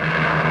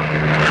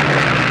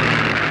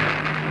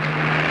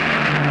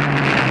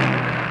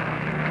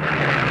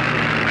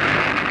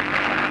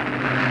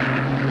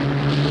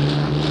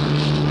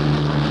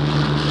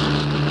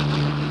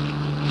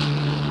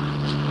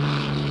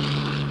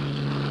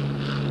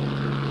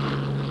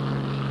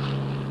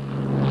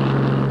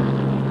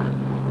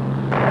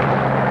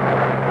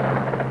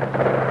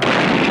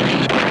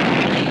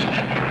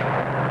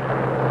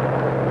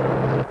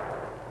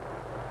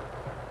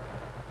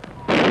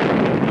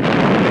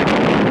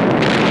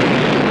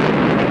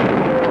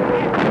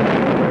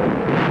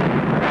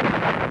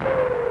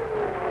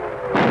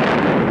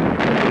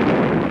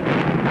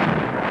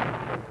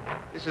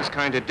 This is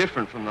kind of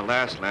different from the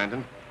last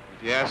landing.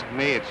 If you ask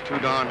me, it's too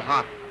darn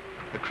hot.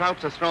 The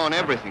Krauts are throwing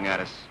everything at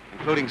us,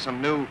 including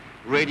some new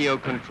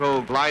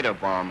radio-controlled glider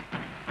bomb.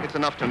 It's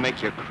enough to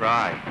make you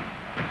cry.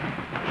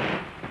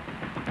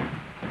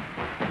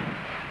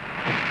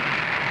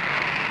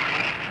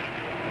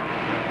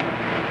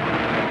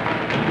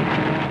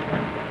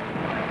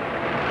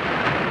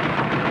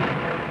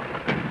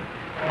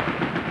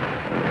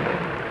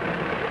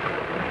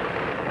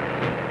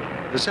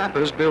 The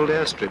sappers build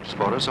airstrips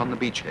for us on the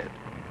beachhead.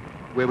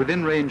 We're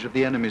within range of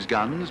the enemy's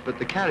guns, but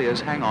the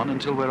carriers hang on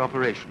until we're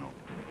operational.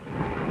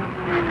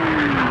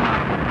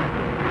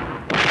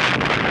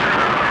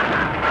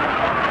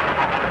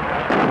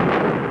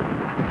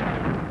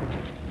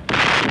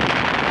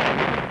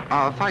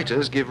 Our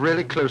fighters give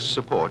really close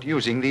support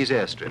using these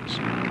airstrips.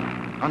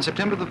 On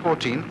September the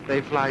 14th, they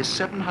fly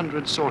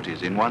 700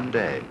 sorties in one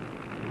day.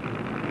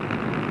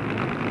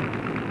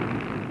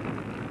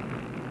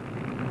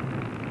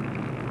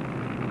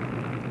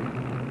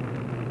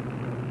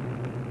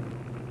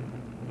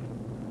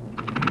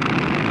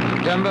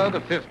 September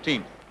the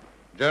 15th,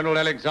 General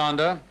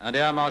Alexander and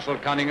Air Marshal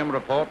Cunningham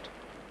report,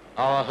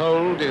 our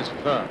hold is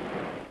firm.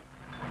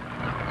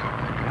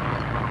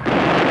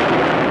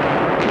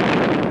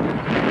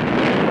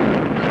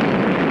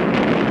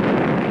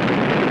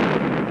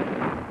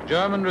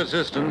 German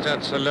resistance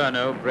at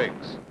Salerno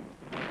breaks.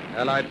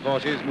 Allied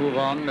forces move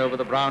on over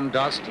the brown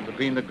dust and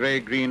between the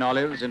grey-green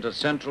olives into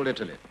central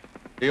Italy.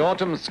 The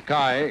autumn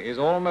sky is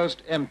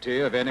almost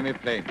empty of enemy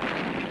planes.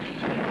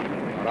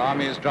 Our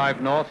armies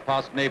drive north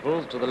past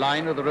Naples to the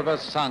line of the river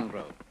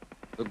Sangro,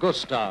 the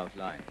Gustav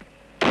line.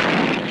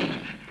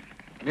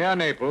 Near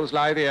Naples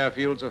lie the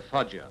airfields of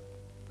Foggia,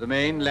 the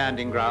main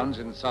landing grounds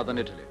in southern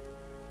Italy.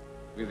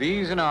 With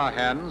these in our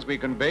hands, we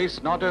can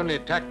base not only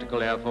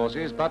tactical air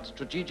forces, but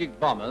strategic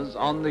bombers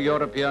on the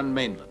European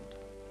mainland.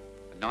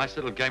 A nice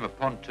little game of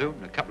pontoon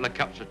and a couple of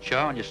cups of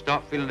chow and you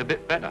start feeling a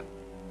bit better.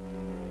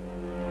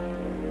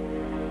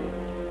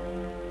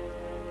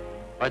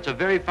 But it's a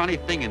very funny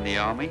thing in the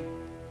army.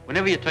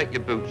 Whenever you take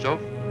your boots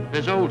off,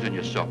 there's holes in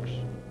your socks.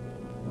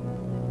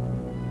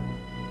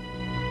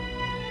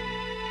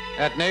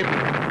 At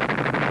Naples,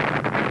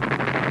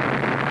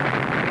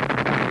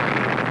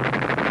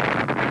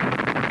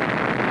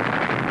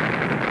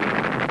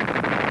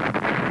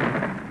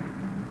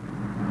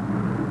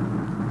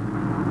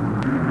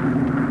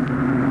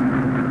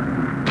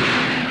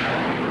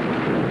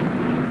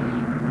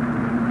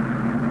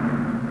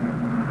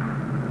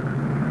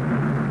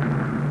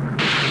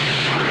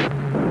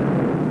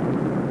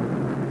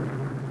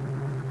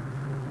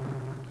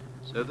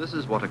 So this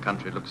is what a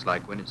country looks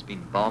like when it's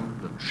been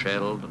bombed and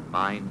shelled and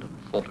mined and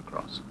fought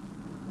across.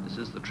 This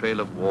is the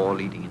trail of war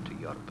leading into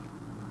Europe.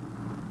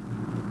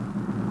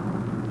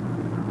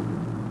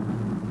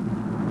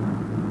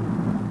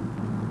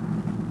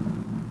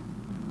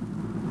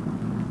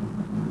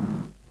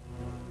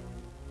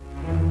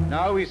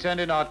 now we send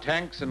in our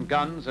tanks and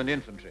guns and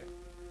infantry.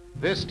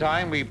 This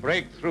time we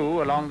break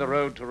through along the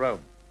road to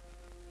Rome.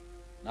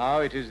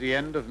 Now it is the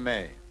end of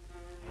May.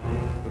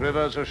 The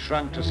rivers are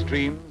shrunk to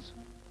streams,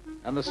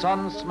 and the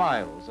sun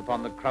smiles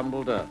upon the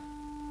crumbled earth.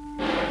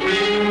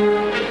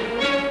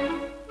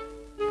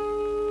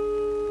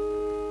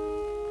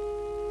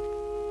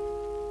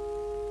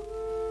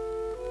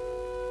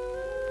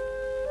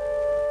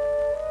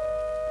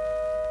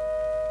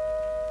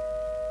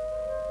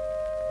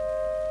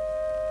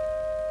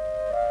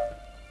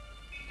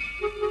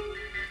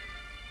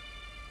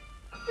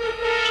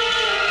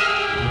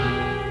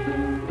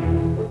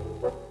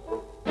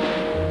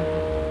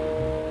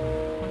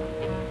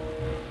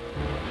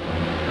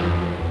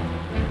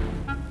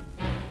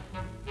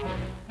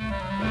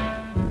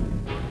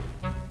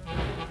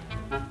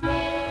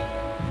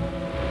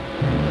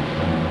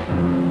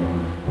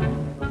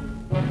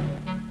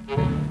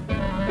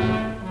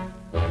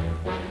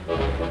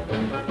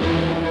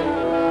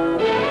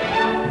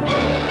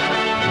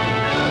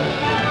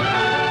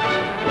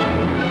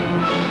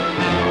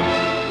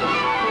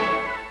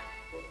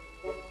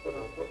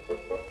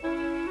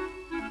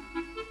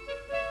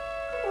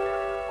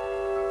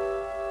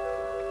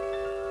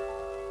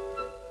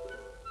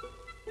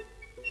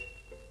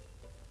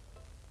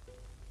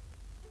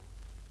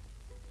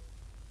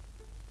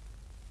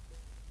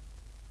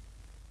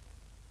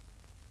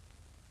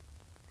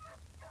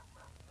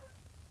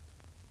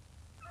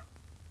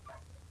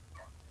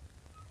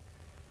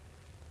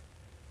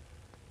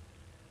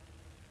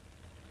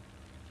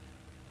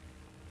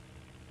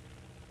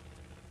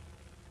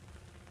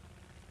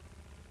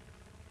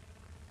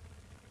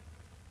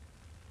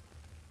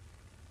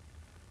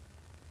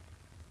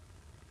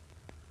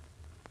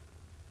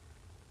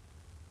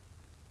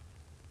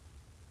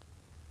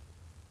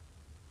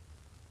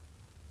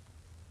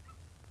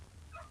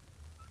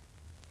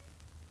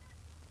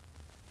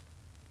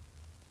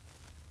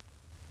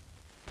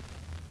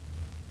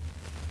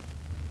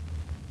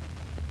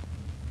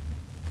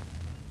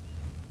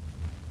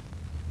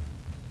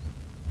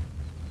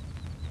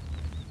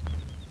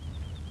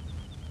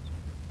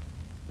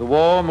 The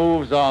war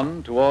moves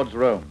on towards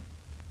Rome.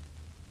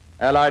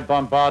 Allied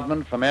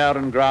bombardment from air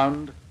and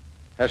ground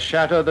has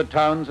shattered the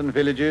towns and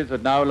villages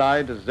that now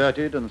lie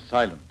deserted and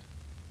silent,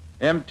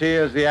 empty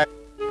as the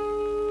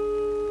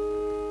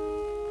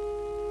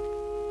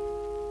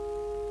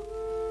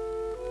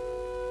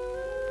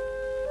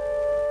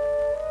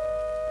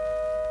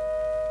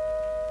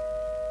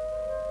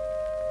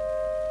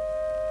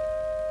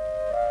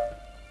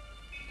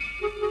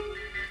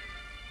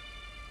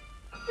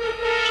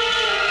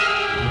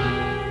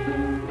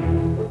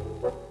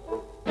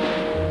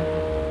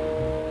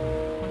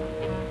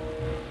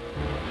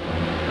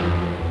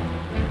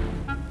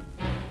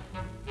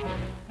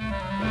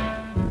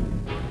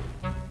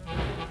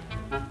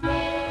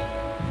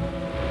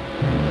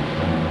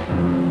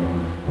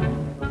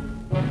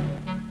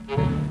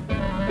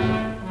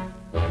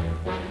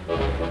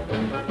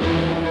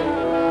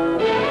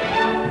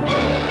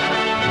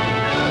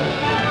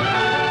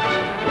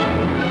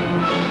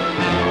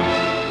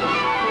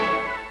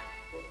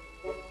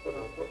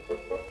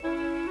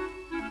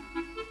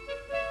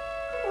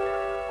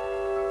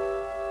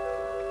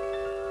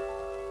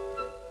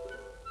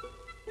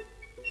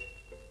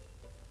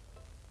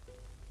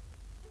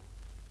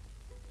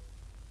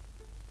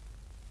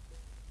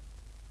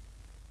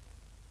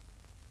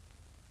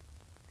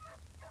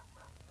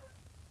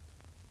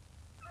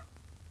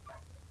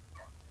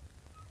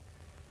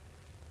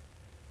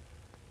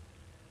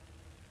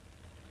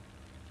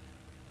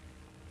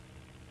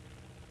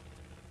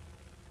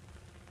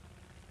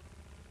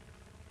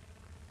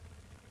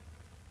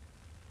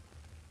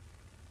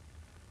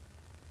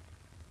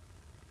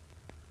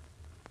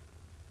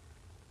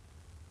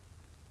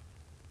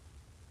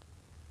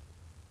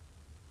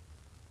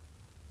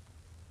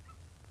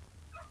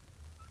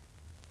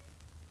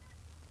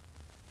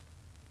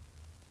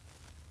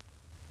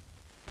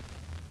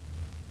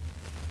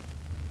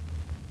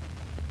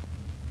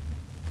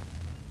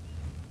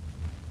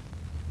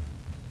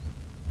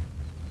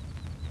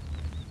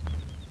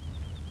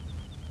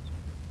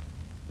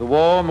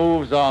war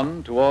moves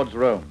on towards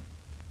Rome.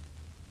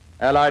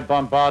 Allied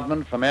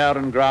bombardment from air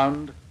and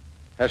ground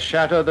has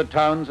shattered the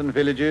towns and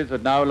villages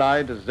that now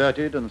lie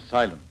deserted and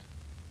silent,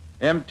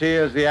 empty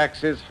as the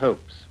Axis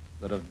hopes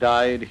that have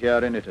died here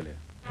in Italy.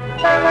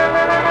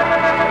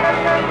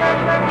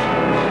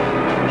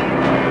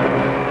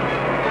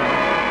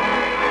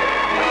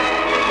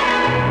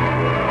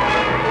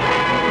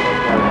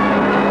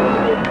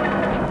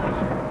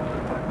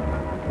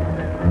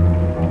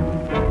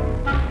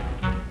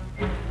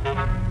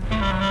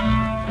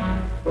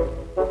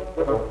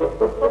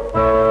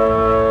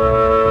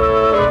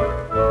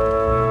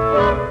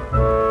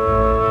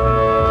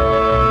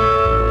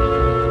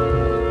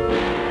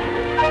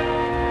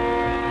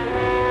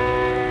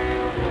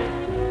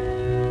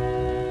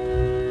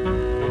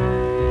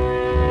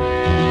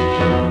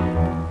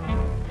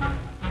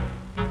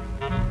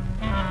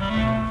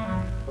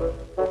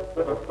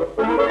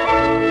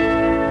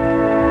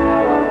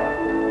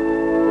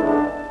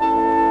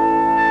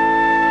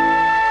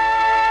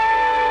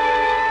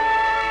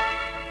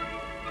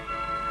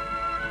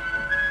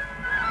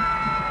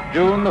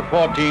 June the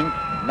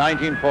 14th,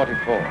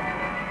 1944.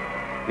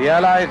 The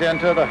Allies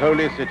enter the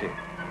Holy City,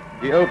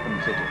 the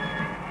open city,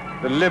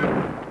 the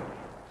liberty.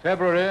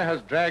 February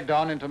has dragged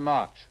on into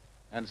March,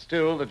 and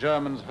still the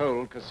Germans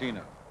hold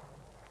Cassino.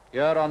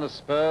 Here on the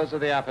spurs of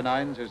the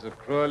Apennines is the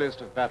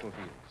cruelest of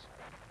battlefields,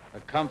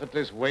 a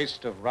comfortless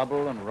waste of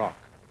rubble and rock.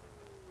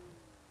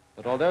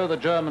 But although the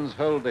Germans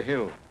hold the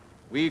hill,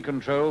 we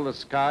control the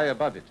sky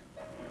above it.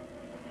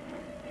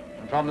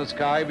 And from the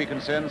sky we can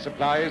send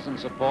supplies and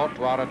support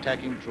to our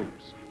attacking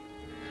troops.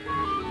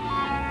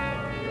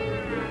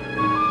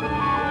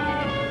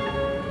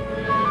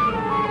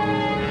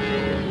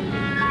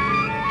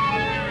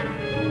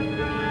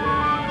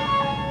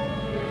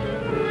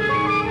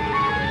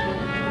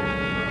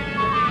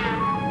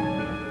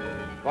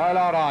 While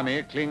our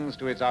army clings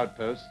to its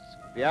outposts,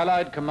 the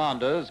Allied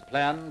commanders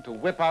plan to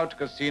whip out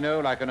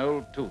Cassino like an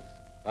old tooth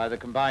by the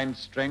combined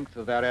strength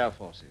of their air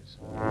forces.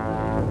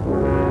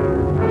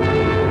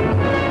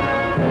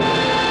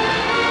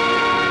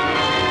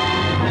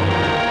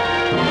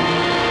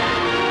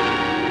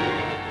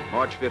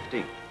 March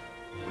 15th.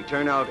 We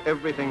turn out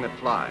everything that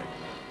flies.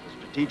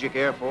 The Strategic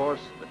Air Force,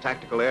 the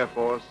Tactical Air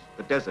Force,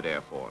 the Desert Air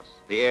Force,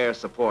 the Air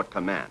Support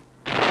Command.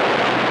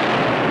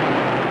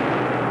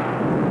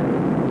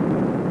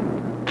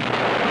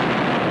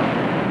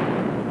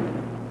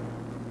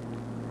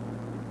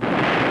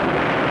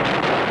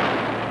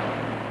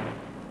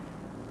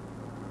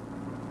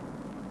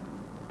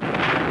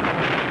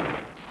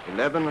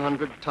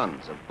 $1,100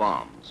 tons of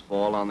bombs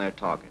fall on their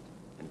target,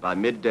 and by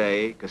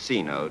midday,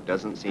 Cassino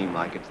doesn't seem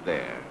like it's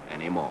there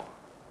anymore.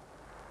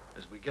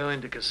 As we go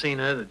into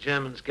Cassino, the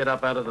Germans get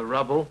up out of the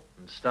rubble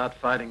and start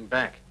fighting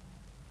back.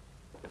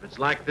 If it's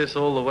like this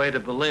all the way to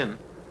Berlin,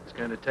 it's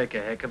going to take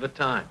a heck of a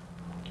time.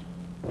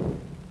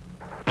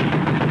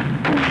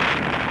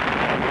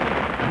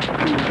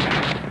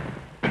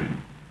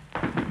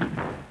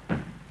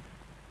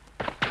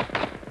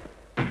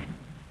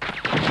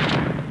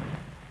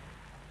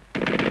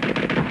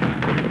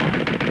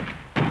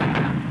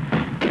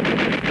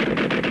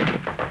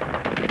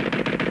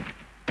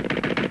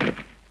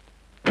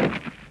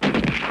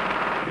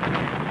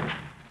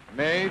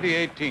 May the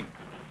 18th,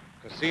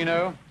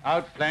 Cassino,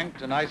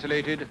 outflanked and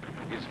isolated,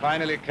 is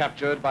finally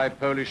captured by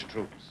Polish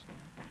troops.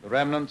 The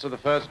remnants of the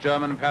 1st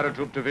German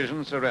Paratroop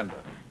Division surrender.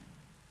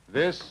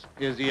 This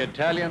is the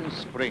Italian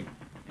spring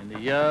in the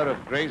year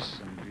of grace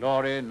and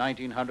glory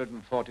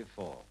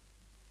 1944.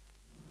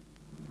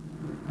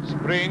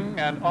 Spring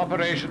and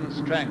Operation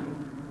Strangle.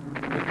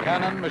 With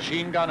cannon,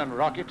 machine gun and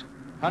rocket,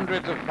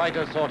 hundreds of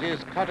fighter sorties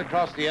cut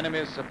across the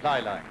enemy's supply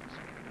lines.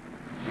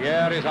 The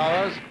air is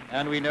ours,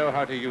 and we know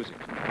how to use it.